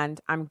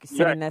 And I'm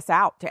sending this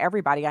out to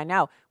everybody I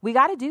know. We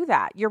got to do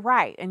that. You're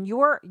right. And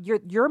your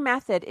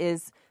method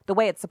is the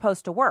way it's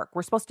supposed to work.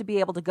 We're supposed to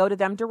be able to go to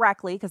them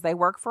directly because they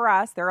work for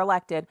us, they're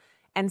elected,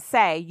 and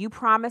say, you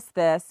promised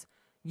this,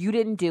 you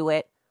didn't do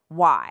it,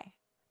 why?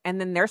 And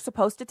then they're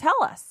supposed to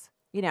tell us,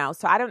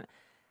 so I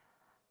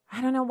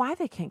don't know why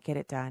they can't get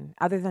it done,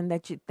 other than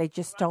that they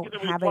just don't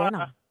have it in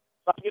them.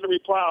 If I get a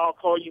reply, I'll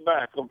call you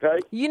back, okay?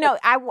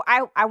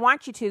 I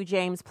want you to,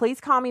 James. Please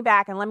call me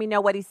back and let me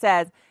know what he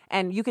says.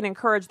 And you can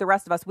encourage the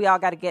rest of us. We all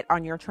got to get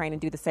on your train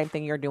and do the same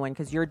thing you're doing,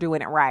 because you're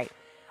doing it right.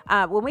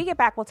 When we get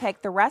back, we'll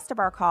take the rest of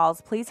our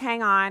calls. Please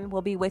hang on.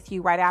 We'll be with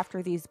you right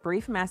after these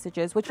brief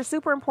messages, which are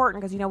super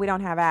important because, we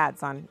don't have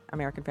ads on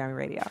American Family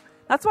Radio.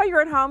 That's why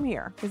you're at home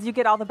here, because you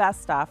get all the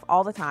best stuff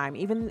all the time.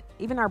 Even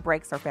our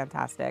breaks are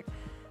fantastic.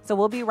 So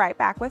we'll be right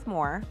back with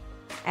more.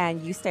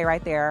 And you stay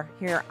right there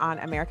here on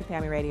American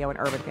Family Radio and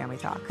Urban Family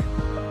Talk.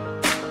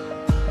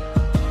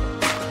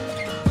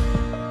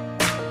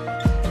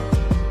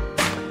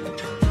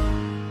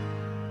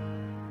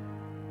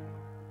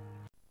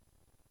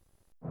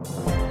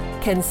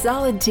 Can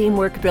solid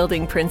teamwork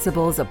building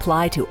principles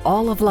apply to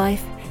all of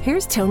life?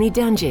 Here's Tony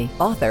Dungy,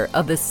 author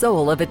of The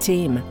Soul of a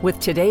Team, with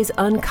today's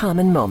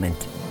uncommon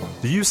moment.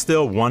 Do you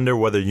still wonder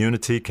whether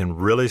unity can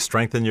really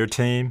strengthen your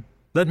team?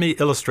 Let me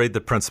illustrate the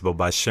principle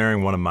by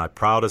sharing one of my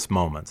proudest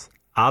moments.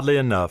 Oddly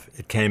enough,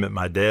 it came at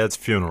my dad's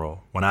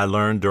funeral when I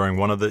learned during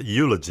one of the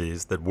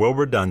eulogies that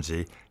Wilbur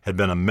Dungy had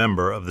been a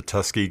member of the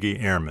Tuskegee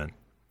Airmen.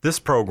 This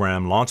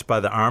program, launched by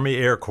the Army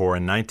Air Corps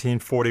in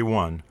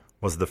 1941,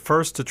 was the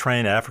first to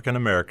train African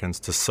Americans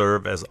to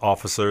serve as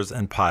officers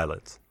and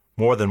pilots.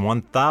 More than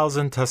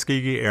 1,000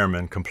 Tuskegee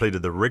Airmen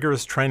completed the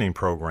rigorous training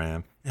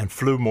program and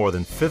flew more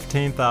than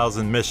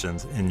 15,000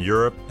 missions in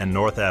Europe and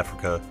North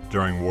Africa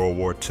during World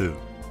War II.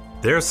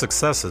 Their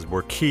successes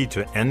were key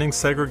to ending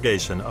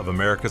segregation of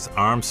America's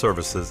armed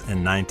services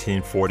in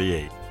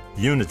 1948.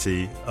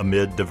 Unity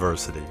amid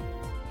diversity.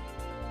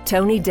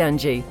 Tony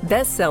Dungy,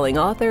 best-selling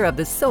author of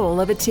The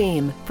Soul of a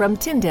Team, from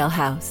Tyndale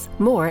House.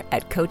 More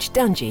at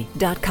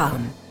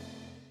CoachDungy.com.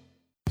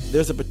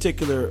 There's a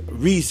particular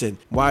reason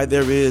why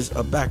there is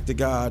a Back to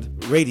God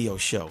radio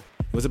show.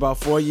 It was about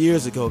 4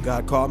 years ago,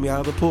 God called me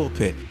out of the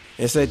pulpit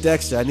and said,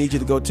 Dexter, I need you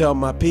to go tell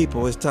my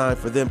people it's time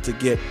for them to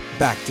get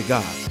back to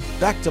God,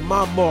 back to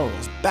my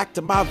morals, back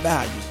to my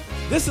values.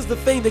 This is the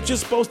thing that you're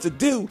supposed to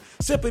do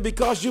simply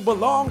because you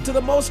belong to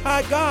the Most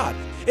High God.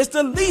 It's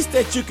the least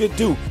that you could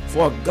do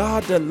for a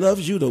God that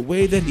loves you the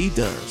way that He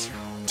does.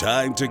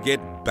 Time to get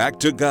back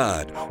to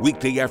God.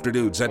 Weekday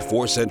afternoons at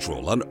 4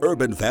 Central on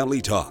Urban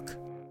Family Talk.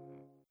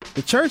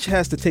 The church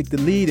has to take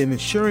the lead in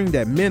ensuring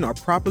that men are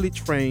properly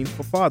trained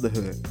for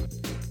fatherhood.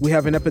 We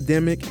have an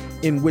epidemic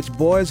in which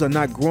boys are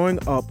not growing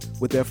up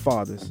with their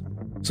fathers.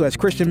 So as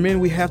Christian men,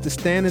 we have to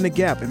stand in the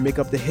gap and make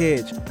up the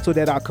hedge so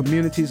that our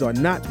communities are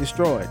not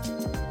destroyed.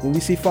 When we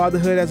see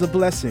fatherhood as a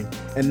blessing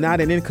and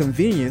not an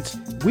inconvenience,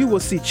 we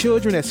will see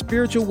children as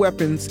spiritual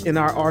weapons in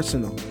our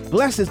arsenal.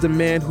 Blessed is the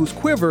man whose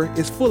quiver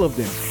is full of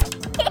them.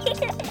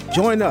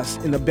 Join us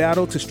in the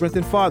battle to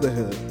strengthen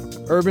fatherhood.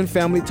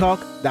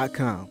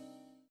 UrbanFamilyTalk.com.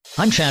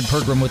 I'm Chad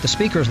Pergram with the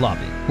Speaker's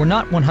Lobby. We're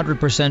not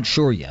 100%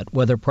 sure yet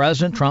whether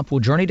President Trump will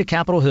journey to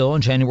Capitol Hill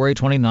on January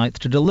 29th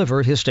to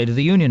deliver his State of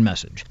the Union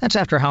message. That's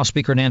after House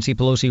Speaker Nancy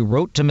Pelosi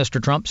wrote to Mr.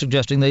 Trump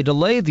suggesting they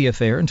delay the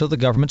affair until the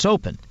government's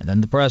open. And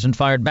then the president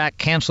fired back,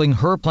 canceling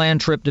her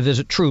planned trip to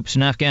visit troops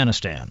in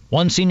Afghanistan.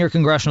 One senior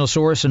congressional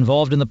source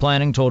involved in the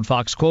planning told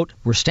Fox, quote,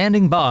 "We're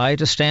standing by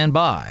to stand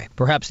by."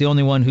 Perhaps the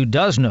only one who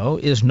does know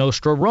is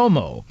Nostra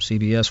Romo,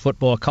 CBS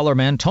football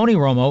colorman Tony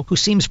Romo, who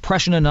seems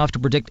prescient enough to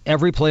predict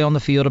every play on the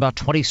field about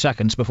 20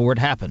 seconds before it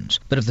happens.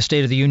 But if the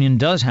State of the Union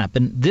does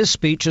happen, this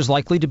speech is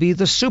likely to be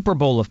the Super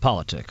Bowl of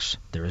politics.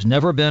 There has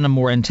never been a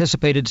more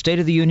anticipated State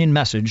of the Union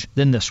message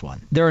than this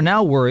one. There are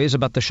now worries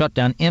about the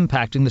shutdown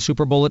impacting the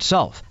Super Bowl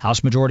itself.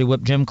 House Majority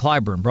Whip Jim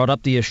Clyburn brought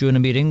up the issue in a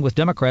meeting with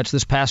Democrats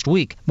this past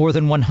week. More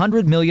than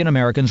 100 million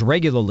Americans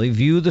regularly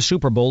view the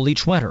Super Bowl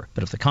each winter.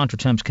 But if the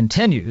contretemps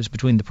continues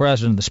between the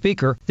president and the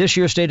speaker, this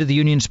year's State of the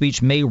Union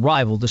speech may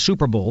rival the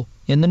Super Bowl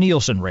in the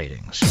Nielsen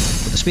ratings.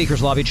 With the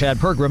Speaker's Lobby, Chad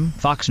Pergram,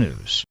 Fox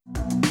News.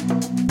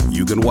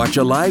 You can watch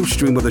a live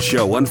stream of the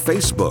show on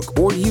Facebook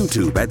or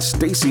YouTube at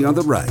Stacy on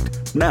the Right.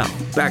 Now,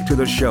 back to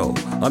the show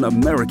on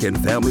American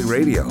Family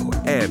Radio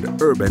and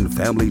Urban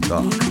Family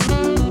Talk.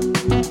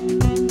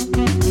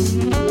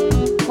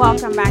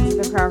 Welcome back to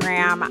the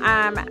program.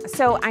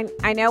 So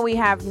I know we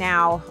have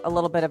now a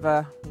little bit of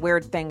a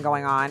weird thing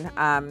going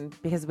on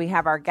because we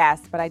have our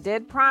guests, but I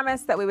did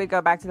promise that we would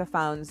go back to the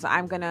phones. So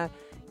I'm going to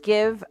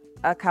give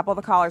a couple of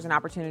the callers an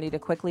opportunity to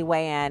quickly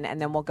weigh in,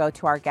 and then we'll go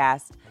to our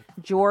guest.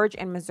 George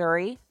in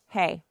Missouri.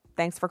 Hey,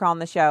 thanks for calling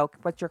the show.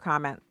 What's your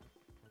comment?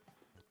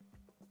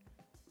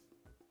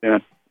 Yeah.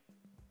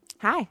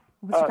 Hi.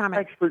 What's your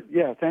comment?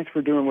 Thanks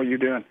for doing what you're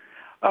doing.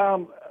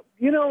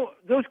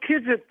 Those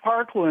kids at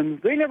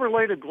Parkland, they never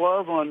laid a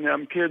glove on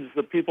them kids,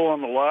 the people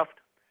on the left.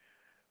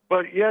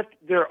 But yet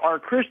there are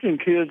Christian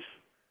kids,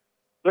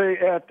 they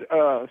at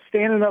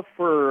standing up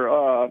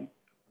for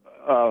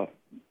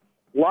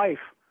life,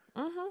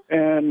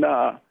 and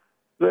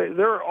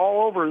they're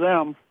all over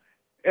them.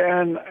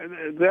 And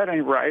that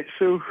ain't right.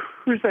 So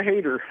who's the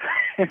hater?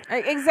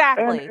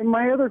 Exactly. And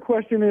my other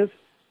question is,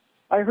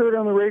 I heard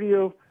on the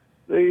radio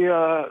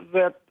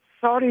that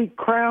Saudi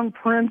Crown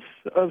Prince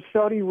of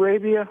Saudi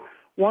Arabia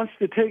wants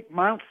to take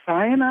Mount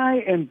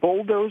Sinai and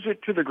bulldoze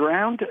it to the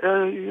ground.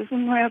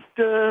 Isn't that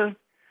a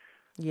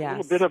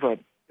little bit of a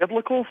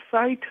biblical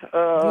site?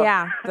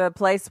 Yeah, the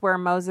place where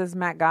Moses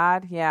met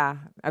God. Yeah,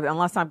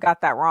 unless I've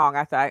got that wrong.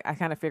 I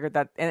kind of figured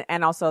that,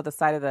 and also the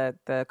site of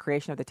the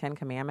creation of the Ten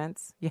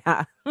Commandments.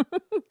 Yeah, of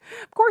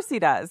course he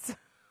does.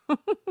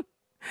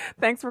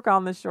 Thanks for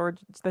calling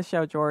the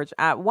show, George.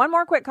 One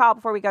more quick call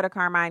before we go to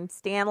Carmine.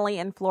 Stanley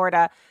in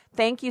Florida.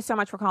 Thank you so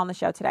much for calling the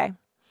show today.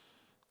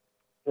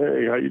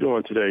 Hey, how you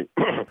doing today?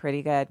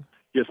 Pretty good.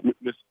 Yes,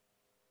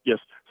 Yes,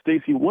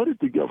 Stacey. What is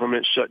the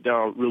government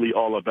shutdown really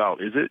all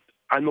about? Is it?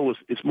 I know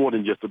it's more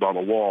than just about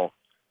a wall,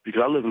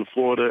 because I live in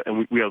Florida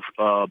and we have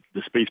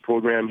the space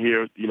program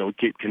here.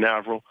 Cape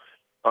Canaveral,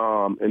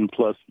 and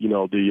plus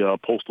the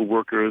postal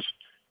workers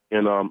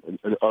and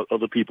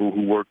other people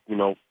who work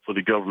for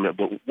the government.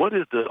 But what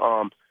is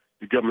the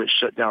government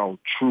shutdown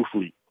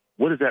truthfully?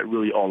 What is that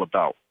really all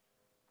about?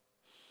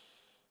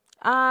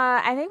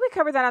 I think we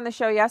covered that on the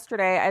show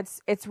yesterday.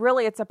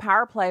 It's a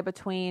power play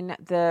between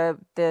the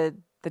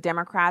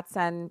Democrats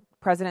and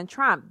President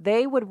Trump.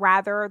 They would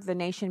rather the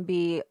nation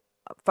be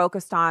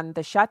focused on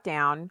the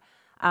shutdown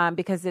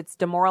because it's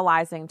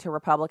demoralizing to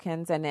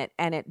Republicans and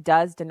it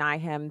does deny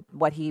him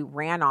what he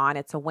ran on.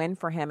 It's a win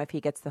for him if he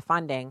gets the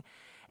funding.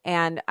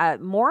 And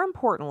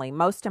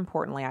most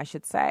importantly, I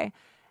should say,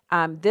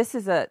 this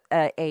is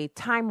a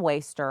time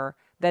waster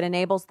that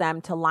enables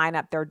them to line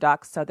up their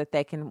ducks so that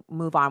they can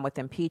move on with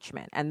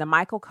impeachment. And the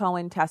Michael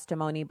Cohen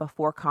testimony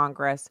before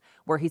Congress,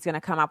 where he's going to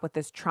come up with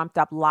this trumped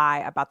up lie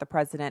about the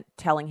president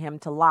telling him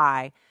to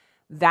lie,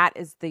 that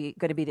is going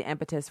to be the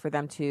impetus for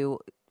them to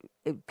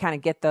kind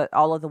of get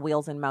all of the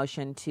wheels in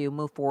motion to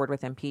move forward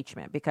with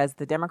impeachment, because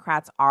the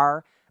Democrats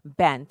are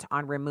bent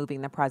on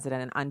removing the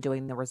president and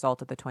undoing the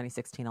result of the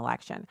 2016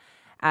 election.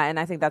 And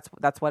I think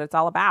that's what it's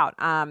all about.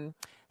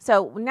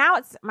 So now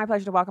it's my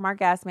pleasure to welcome our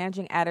guest,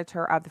 managing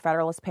editor of the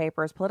Federalist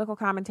Papers, political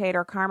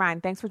commentator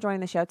Carmine. Thanks for joining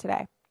the show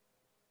today.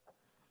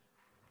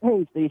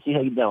 Hey, Stacey,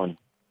 how you doing?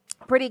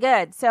 Pretty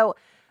good. So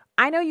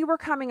I know you were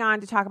coming on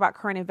to talk about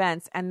current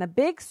events, and the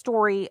big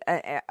story,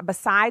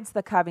 besides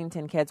the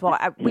Covington kids,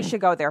 we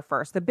should go there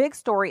first. The big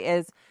story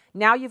is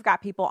now you've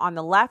got people on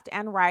the left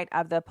and right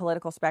of the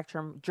political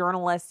spectrum,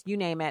 journalists, you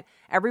name it.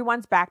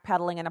 Everyone's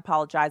backpedaling and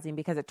apologizing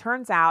because it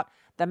turns out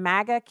the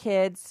MAGA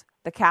kids,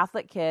 the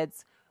Catholic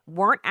kids,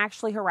 weren't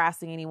actually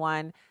harassing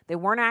anyone. They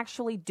weren't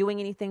actually doing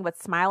anything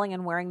but smiling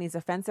and wearing these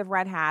offensive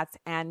red hats.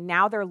 And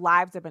now their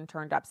lives have been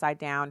turned upside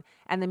down.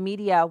 And the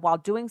media, while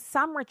doing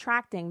some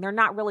retracting, they're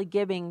not really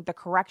giving the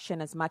correction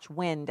as much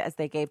wind as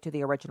they gave to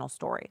the original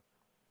story.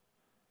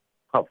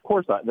 Of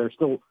course not. They're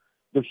still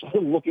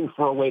looking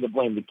for a way to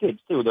blame the kids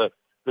too. The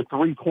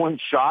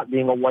 3-point shot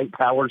being a white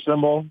power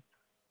symbol.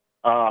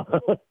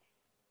 The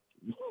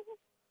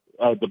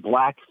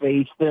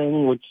blackface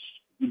thing, which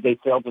they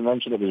failed to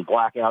mention it was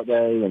Blackout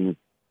Day, and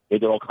they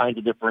did all kinds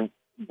of different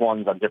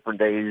ones on different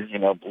days,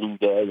 Blue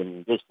Day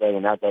and this day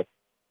and that day.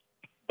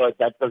 But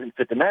that doesn't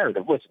fit the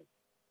narrative. Listen,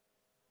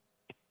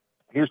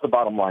 here's the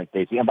bottom line,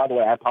 Stacey. And by the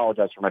way, I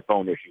apologize for my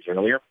phone issues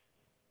earlier.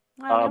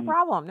 No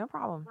problem.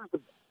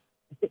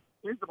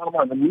 Here's the bottom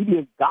line. The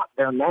media got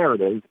their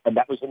narrative, and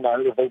that was the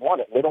narrative they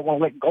wanted. They don't want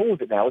to let go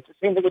of it now. It's the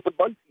same thing with the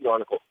BuzzFeed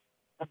article.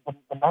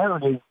 The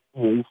narrative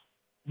is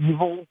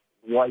evil,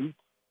 white,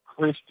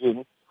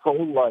 Christian,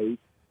 pro-life,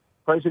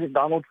 President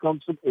Donald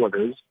Trump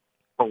supporters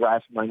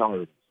harass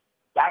minorities.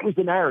 That was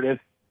the narrative.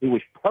 It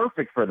was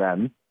perfect for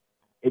them.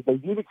 If they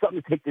needed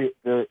something to take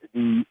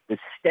the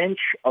stench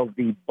of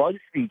the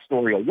BuzzFeed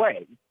story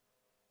away,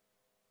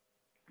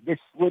 this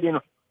slid in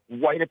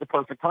right at the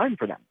perfect time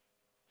for them.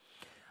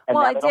 And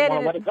now they don't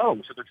want to let it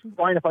go, so they're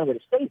trying to find a way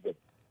to save it.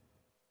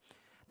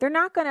 They're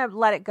not going to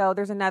let it go.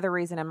 There's another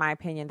reason, in my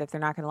opinion, that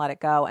they're not going to let it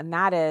go, and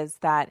that is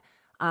that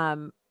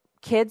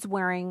kids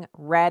wearing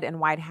red and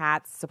white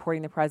hats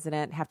supporting the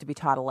president have to be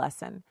taught a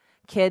lesson.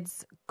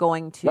 Kids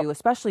going to,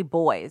 especially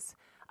boys,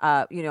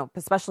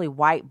 especially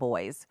white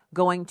boys,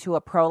 going to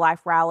a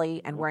pro-life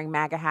rally and wearing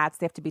MAGA hats,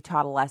 they have to be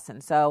taught a lesson.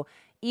 So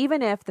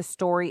even if the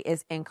story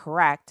is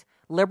incorrect,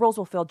 liberals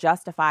will feel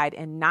justified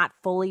in not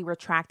fully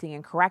retracting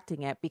and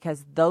correcting it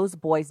because those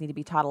boys need to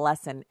be taught a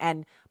lesson.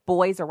 And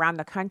boys around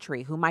the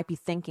country who might be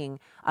thinking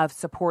of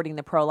supporting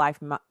the pro-life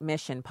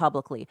mission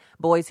publicly,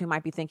 boys who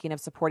might be thinking of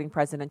supporting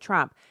President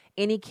Trump,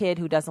 any kid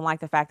who doesn't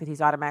like the fact that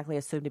he's automatically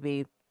assumed to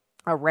be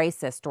a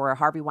racist or a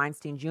Harvey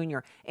Weinstein Jr.,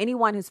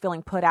 anyone who's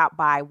feeling put out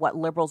by what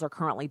liberals are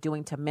currently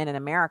doing to men in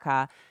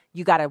America,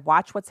 you got to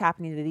watch what's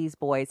happening to these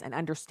boys and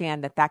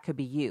understand that could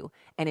be you.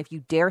 And if you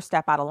dare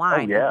step out of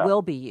line, it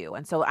will be you.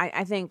 And so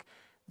I think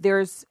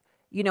there's,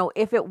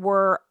 if it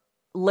were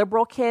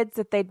liberal kids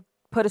that they'd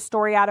put a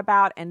story out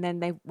about and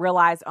then they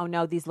realize, oh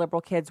no, these liberal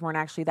kids weren't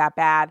actually that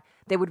bad,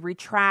 they would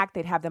retract.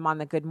 They'd have them on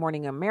the Good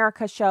Morning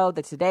America show,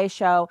 the Today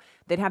Show.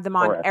 They'd have them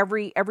on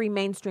every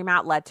mainstream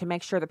outlet to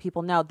make sure that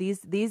people know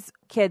these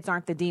kids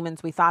aren't the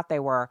demons we thought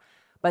they were.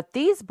 But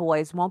these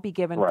boys won't be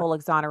given full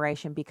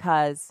exoneration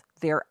because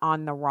they're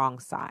on the wrong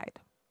side.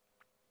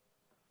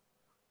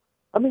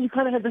 I mean, you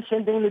kind of had the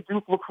same thing in the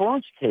Duke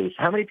LaCrosse case.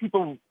 How many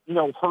people,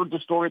 heard the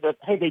story that,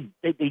 hey,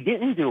 they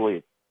didn't do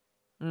it?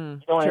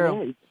 True. What I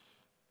mean?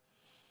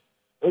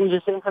 It was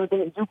the same kind of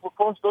thing at Duke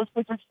LaCrosse. Those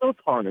kids are still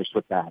tarnished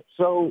with that.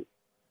 So,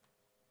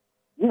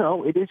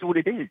 it is what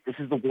it is. This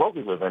is the world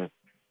we live in.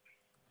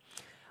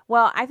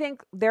 Well, I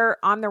think they're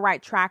on the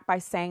right track by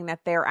saying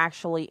that they're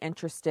actually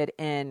interested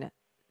in,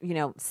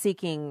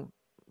 seeking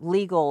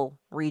legal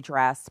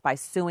redress by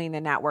suing the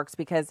networks,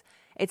 because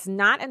it's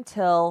not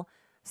until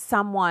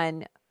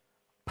someone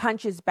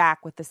punches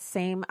back with the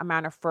same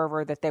amount of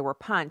fervor that they were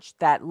punched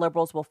that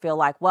liberals will feel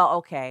like, well,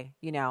 okay,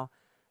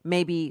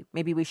 maybe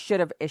we should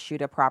have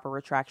issued a proper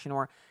retraction.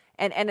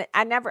 And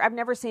I've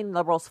never seen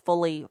liberals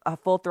a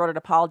full-throated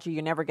apology.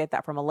 You never get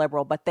that from a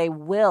liberal, but they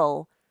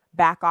will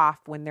back off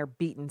when they're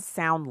beaten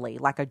soundly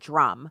like a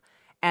drum.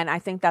 And I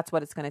think that's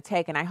what it's going to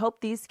take. And I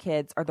hope these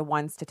kids are the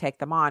ones to take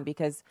them on,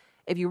 because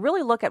if you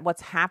really look at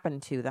what's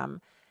happened to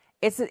them,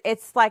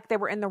 it's like they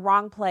were in the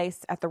wrong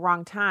place at the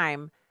wrong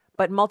time,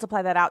 but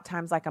multiply that out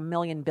times like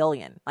 1,000,000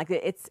 billion. Like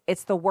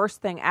it's the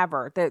worst thing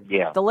ever.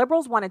 The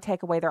liberals want to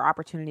take away their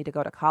opportunity to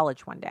go to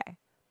college one day.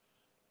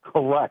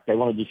 Correct. They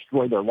want to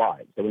destroy their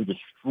lives. They want to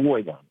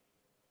destroy them.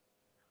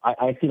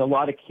 I've seen a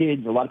lot of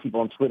kids, a lot of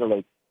people on Twitter,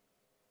 like,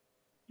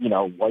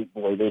 white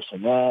boy this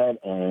and that,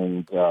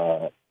 and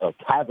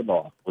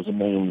Kavanaugh was a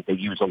name they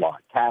use a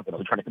lot. Kavanaugh.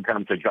 They're trying to compare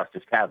him to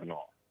Justice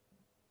Kavanaugh.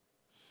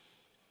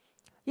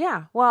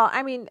 Yeah. Well,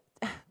 I mean,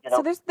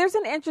 so there's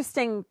an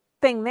interesting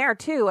thing there,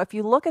 too. If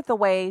you look at the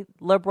way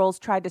liberals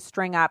tried to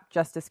string up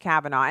Justice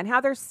Kavanaugh and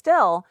how there's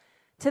still,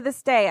 to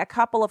this day, a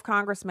couple of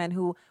congressmen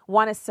who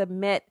want to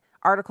submit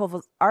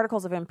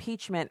articles of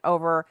impeachment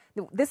over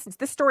this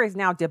story is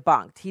now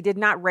debunked. He did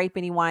not rape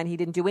anyone. He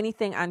didn't do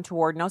anything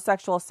untoward, no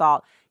sexual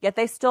assault. Yet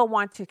they still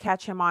want to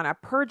catch him on a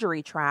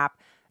perjury trap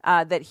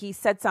that he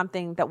said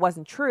something that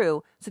wasn't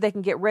true so they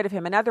can get rid of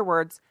him. In other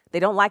words, they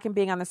don't like him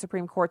being on the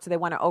Supreme Court, so they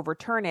want to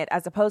overturn it,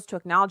 as opposed to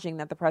acknowledging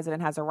that the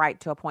president has a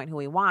right to appoint who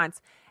he wants.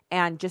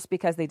 And just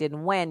because they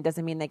didn't win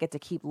doesn't mean they get to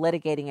keep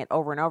litigating it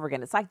over and over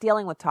again. It's like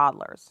dealing with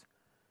toddlers.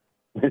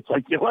 It's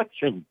like the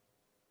election.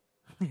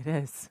 It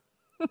is.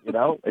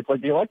 It's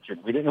like the election.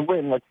 We didn't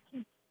win. Let's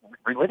keep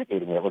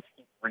relitigating it. Let's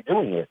keep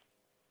redoing it.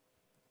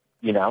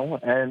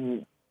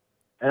 And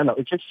I don't know.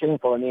 It's just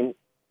shameful. I mean,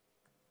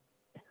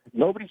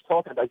 nobody's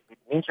talking about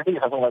mainstream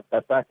media hasn't left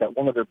that fact that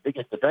one of their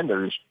biggest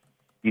defenders,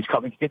 he's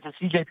coming against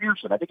C.J.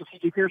 Pearson. I think if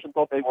C.J. Pearson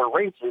thought they were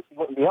racist, he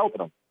wouldn't be helping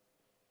them.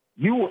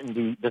 You wouldn't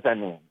be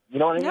defending them. You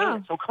know what I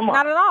mean? So come on.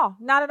 Not at all.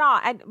 Not at all.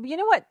 And you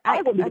know what? I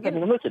wouldn't be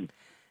defending them. Listen.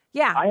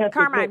 Yeah,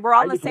 Carmine, we're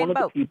all in the same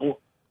boat.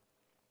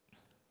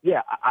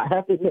 Yeah, I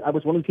have to admit, I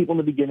was one of the people in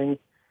the beginning.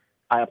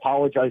 I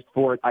apologized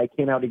for it. I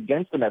came out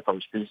against them at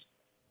first because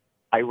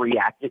I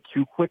reacted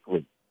too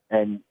quickly.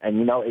 And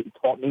it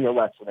taught me a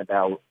lesson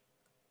about,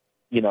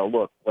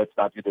 look, let's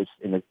not do this,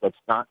 and let's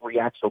not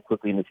react so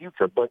quickly in the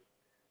future. But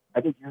I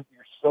think you're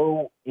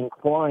so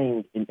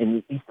inclined, at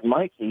least in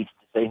my case,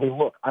 to say, hey,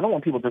 look, I don't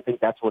want people to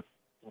think that's what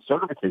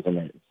conservatism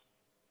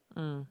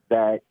is.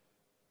 That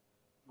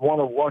you want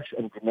to rush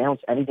and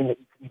denounce anything that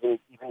you can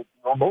even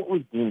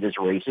remotely deemed as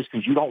racist,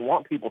 because you don't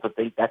want people to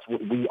think that's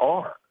what we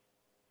are.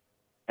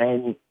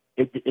 And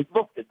it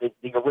looked,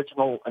 the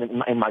original,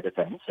 in my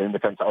defense, and in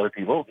defense of other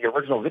people, the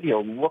original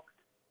video looked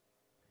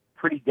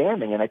pretty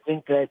damning. And I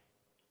think that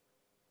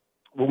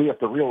what we have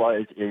to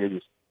realize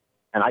is,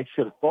 and I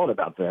should have thought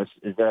about this,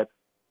 is that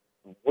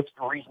what's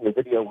the reason the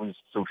video was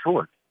so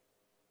short?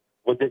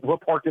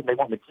 What part didn't they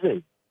want me to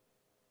see?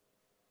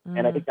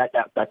 And I think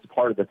that's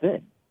part of the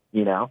thing,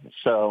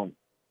 So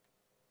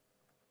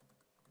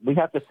we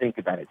have to think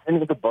about it. Same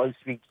with the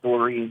BuzzFeed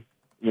story,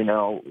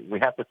 we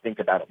have to think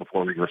about it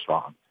before we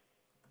respond.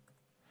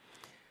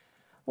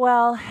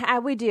 Well,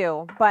 we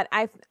do, but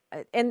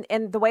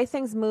and the way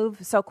things move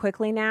so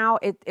quickly now,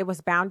 it was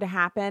bound to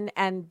happen,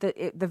 and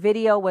the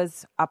video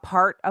was a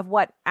part of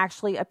what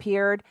actually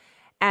appeared.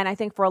 And I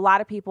think for a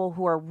lot of people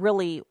who are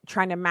really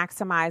trying to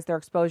maximize their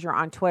exposure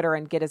on Twitter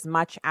and get as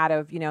much out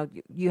of,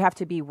 you have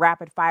to be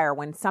rapid fire.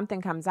 When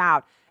something comes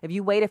out, if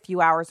you wait a few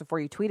hours before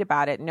you tweet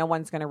about it, no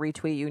one's going to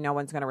retweet you, no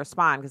one's going to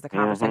respond because the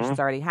conversation's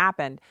already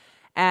happened.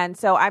 And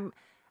so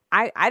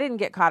I didn't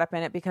get caught up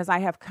in it because I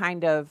have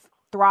kind of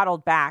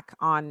throttled back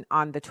on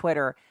the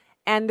Twitter.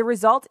 And the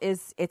result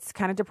is it's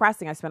kind of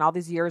depressing. I spent all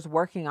these years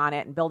working on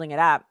it and building it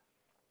up.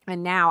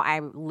 And now I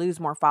lose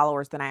more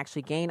followers than I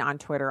actually gain on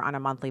Twitter on a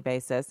monthly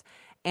basis.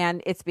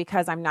 And it's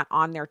because I'm not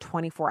on there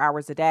 24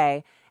 hours a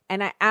day.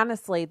 And I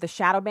honestly, the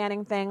shadow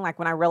banning thing, like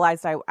when I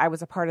realized I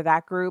was a part of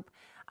that group,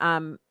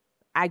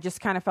 I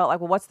just kind of felt like,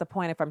 well, what's the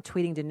point if I'm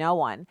tweeting to no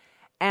one?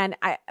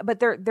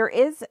 But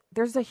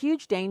there's a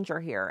huge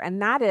danger here.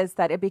 And that is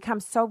that it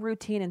becomes so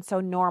routine and so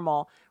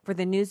normal for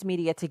the news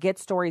media to get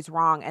stories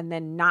wrong and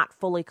then not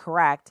fully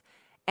correct.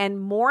 And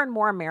more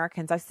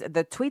Americans,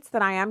 the tweets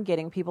that I am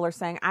getting, people are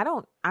saying, I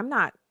don't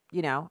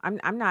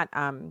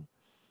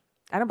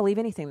believe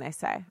anything they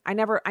say. I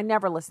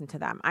never listen to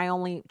them. I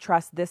only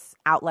trust this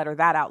outlet or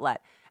that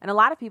outlet. And a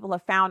lot of people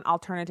have found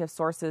alternative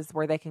sources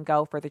where they can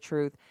go for the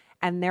truth,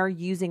 and they're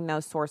using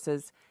those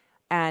sources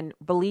and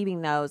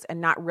believing those and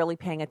not really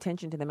paying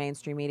attention to the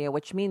mainstream media,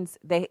 which means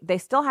they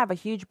still have a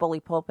huge bully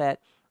pulpit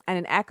and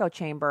an echo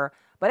chamber.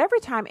 But every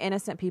time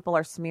innocent people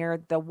are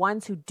smeared, the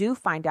ones who do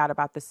find out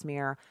about the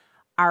smear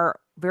are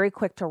very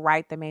quick to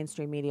write the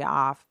mainstream media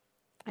off.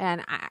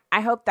 And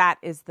I hope that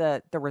is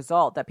the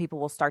result, that people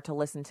will start to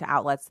listen to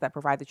outlets that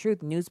provide the truth.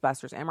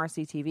 Newsbusters,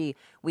 MRC TV.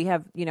 We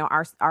have,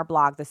 our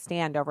blog, The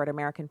Stand, over at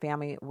American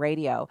Family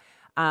Radio.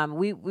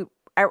 We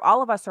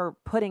all of us are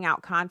putting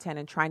out content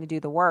and trying to do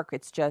the work.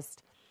 It's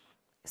just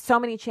so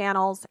many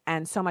channels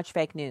and so much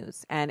fake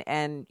news. And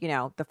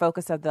the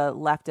focus of the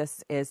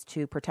leftists is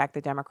to protect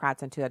the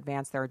Democrats and to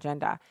advance their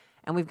agenda.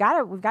 And we've got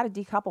to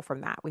decouple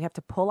from that. We have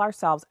to pull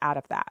ourselves out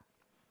of that.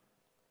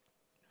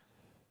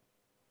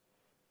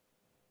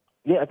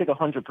 Yeah, I think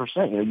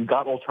 100%. You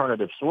got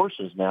alternative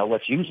sources now.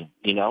 Let's use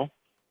them,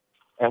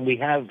 And we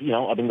have, the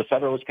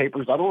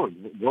FederalistPapers.org.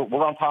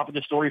 We're on top of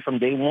the story from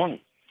day one,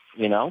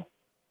 We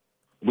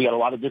got a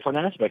lot of different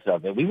aspects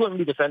of it. We wouldn't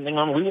be defending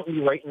them. We wouldn't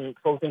be writing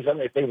things on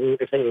them if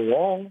they were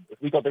wrong,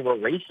 if we thought they were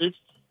racist,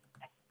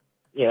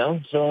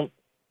 So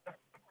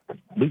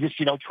we just,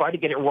 try to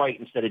get it right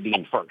instead of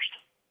being first.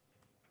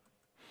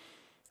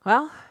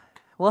 Well,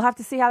 we'll have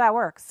to see how that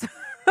works.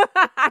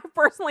 I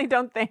personally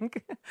don't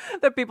think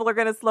that people are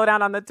going to slow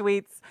down on the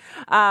tweets.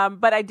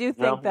 But I do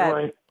think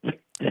that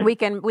we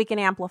can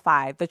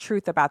amplify the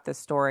truth about this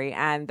story,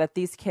 and that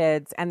these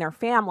kids and their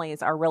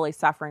families are really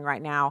suffering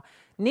right now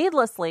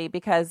needlessly,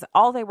 because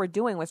all they were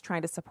doing was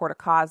trying to support a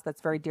cause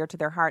that's very dear to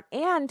their heart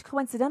and,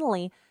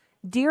 coincidentally,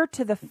 dear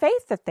to the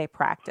faith that they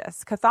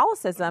practice.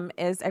 Catholicism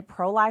is a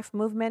pro-life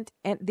movement,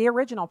 and the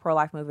original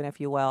pro-life movement,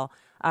 if you will,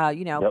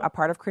 a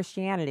part of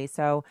Christianity.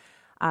 So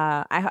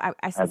I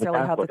sincerely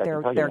hope that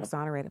they're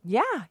exonerated.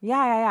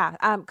 Yeah.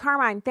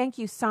 Carmine, thank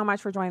you so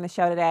much for joining the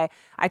show today.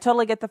 I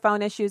totally get the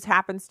phone issues.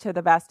 Happens to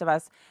the best of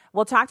us.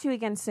 We'll talk to you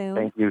again soon.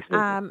 Thank you.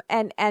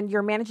 And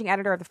you're managing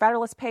editor of the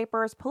Federalist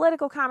Papers,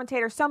 political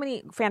commentator, so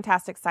many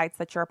fantastic sites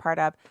that you're a part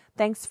of.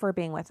 Thanks for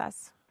being with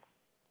us.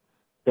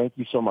 Thank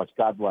you so much.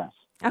 God bless.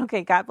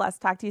 Okay, God bless.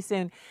 Talk to you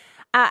soon.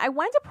 I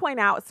wanted to point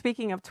out,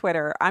 speaking of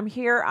Twitter, I'm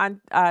here on,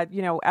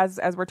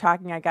 as we're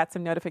talking, I got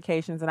some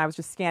notifications and I was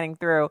just scanning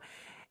through.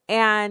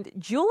 And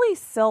Julie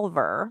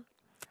Silver,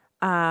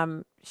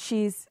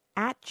 she's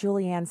at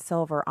Julianne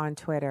Silver on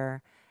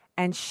Twitter,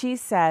 and she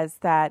says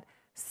that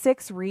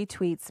 6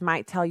 retweets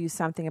might tell you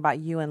something about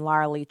you and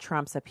Lara Lee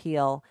Trump's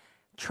appeal,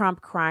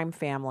 Trump crime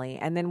family.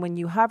 And then when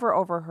you hover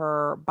over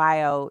her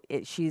bio,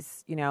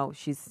 she's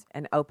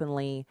an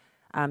openly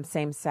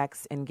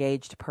same-sex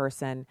engaged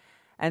person.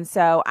 And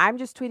so I'm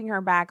just tweeting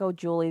her back, "Oh,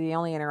 Julie, the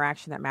only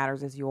interaction that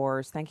matters is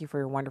yours. Thank you for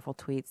your wonderful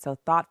tweets. So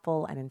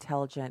thoughtful and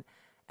intelligent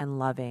and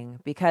loving."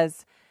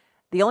 Because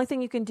the only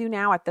thing you can do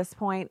now at this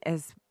point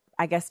is,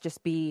 I guess,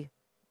 just be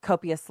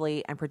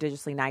copiously and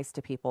prodigiously nice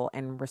to people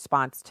in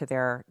response to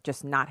their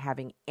just not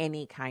having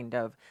any kind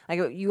of,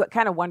 you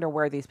kind of wonder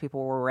where these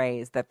people were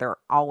raised, that they're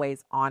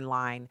always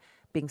online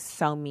being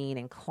so mean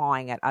and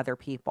clawing at other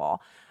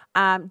people.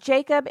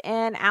 Jacob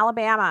in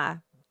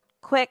Alabama,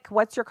 quick,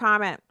 what's your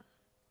comment?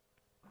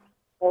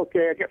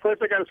 Okay,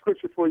 first I got a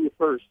scripture for you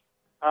first.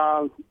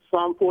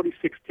 Psalm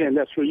 46:10.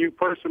 That's for you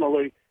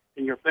personally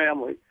and your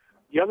family.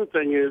 The other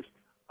thing is,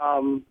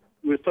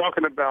 we were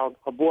talking about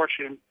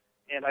abortion,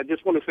 and I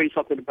just want to say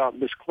something about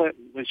Miss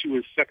Clinton. When she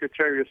was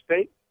Secretary of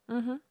State,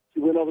 she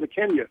went over to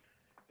Kenya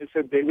and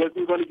said they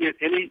wasn't going to get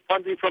any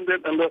funding from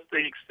them unless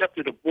they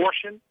accepted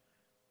abortion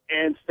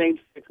and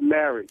same-sex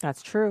marriage.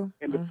 That's true.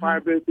 And the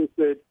Prime Minister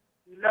said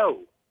no,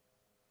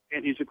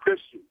 and he's a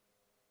Christian.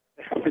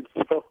 And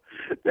so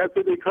that's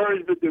an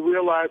encouragement to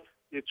realize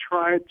they're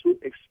trying to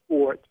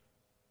export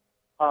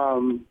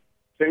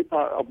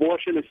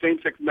abortion and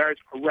same-sex marriage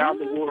around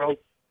the world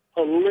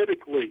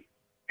politically.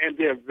 And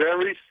they're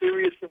very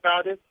serious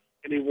about it,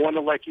 and they want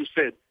to, like you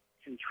said,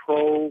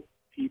 control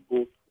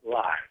people's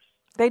lives.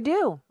 They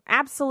do.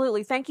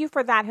 Absolutely. Thank you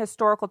for that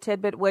historical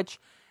tidbit, which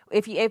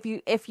if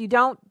you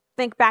don't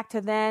think back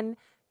to then,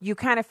 you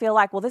kind of feel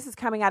like, well, this is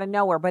coming out of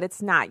nowhere, but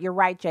it's not. You're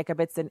right, Jacob.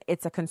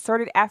 It's a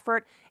concerted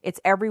effort. It's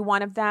every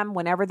one of them.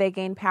 Whenever they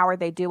gain power,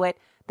 they do it.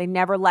 They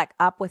never let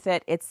up with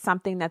it. It's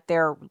something that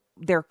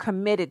they're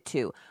committed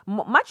to,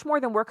 much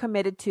more than we're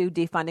committed to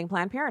defunding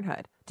Planned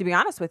Parenthood, to be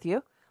honest with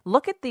you.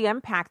 Look at the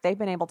impact they've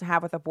been able to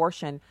have with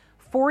abortion.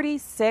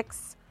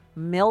 46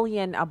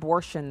 million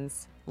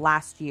abortions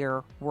last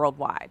year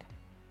worldwide.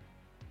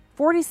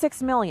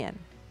 46 million.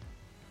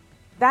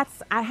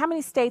 That's how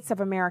many states of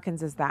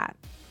Americans is that?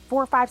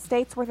 4 or 5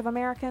 states worth of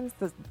Americans?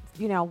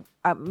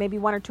 Maybe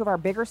 1 or 2 of our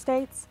bigger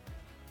states?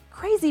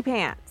 Crazy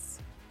pants.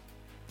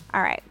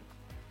 All right.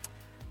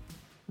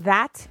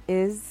 That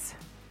is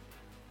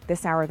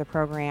this hour of the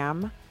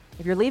program.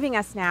 If you're leaving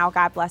us now,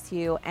 God bless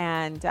you,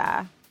 and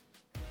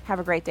have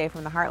a great day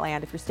from the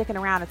Heartland. If you're sticking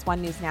around, it's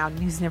One News Now,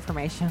 news and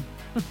information.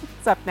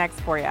 It's up next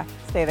for you.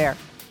 Stay there.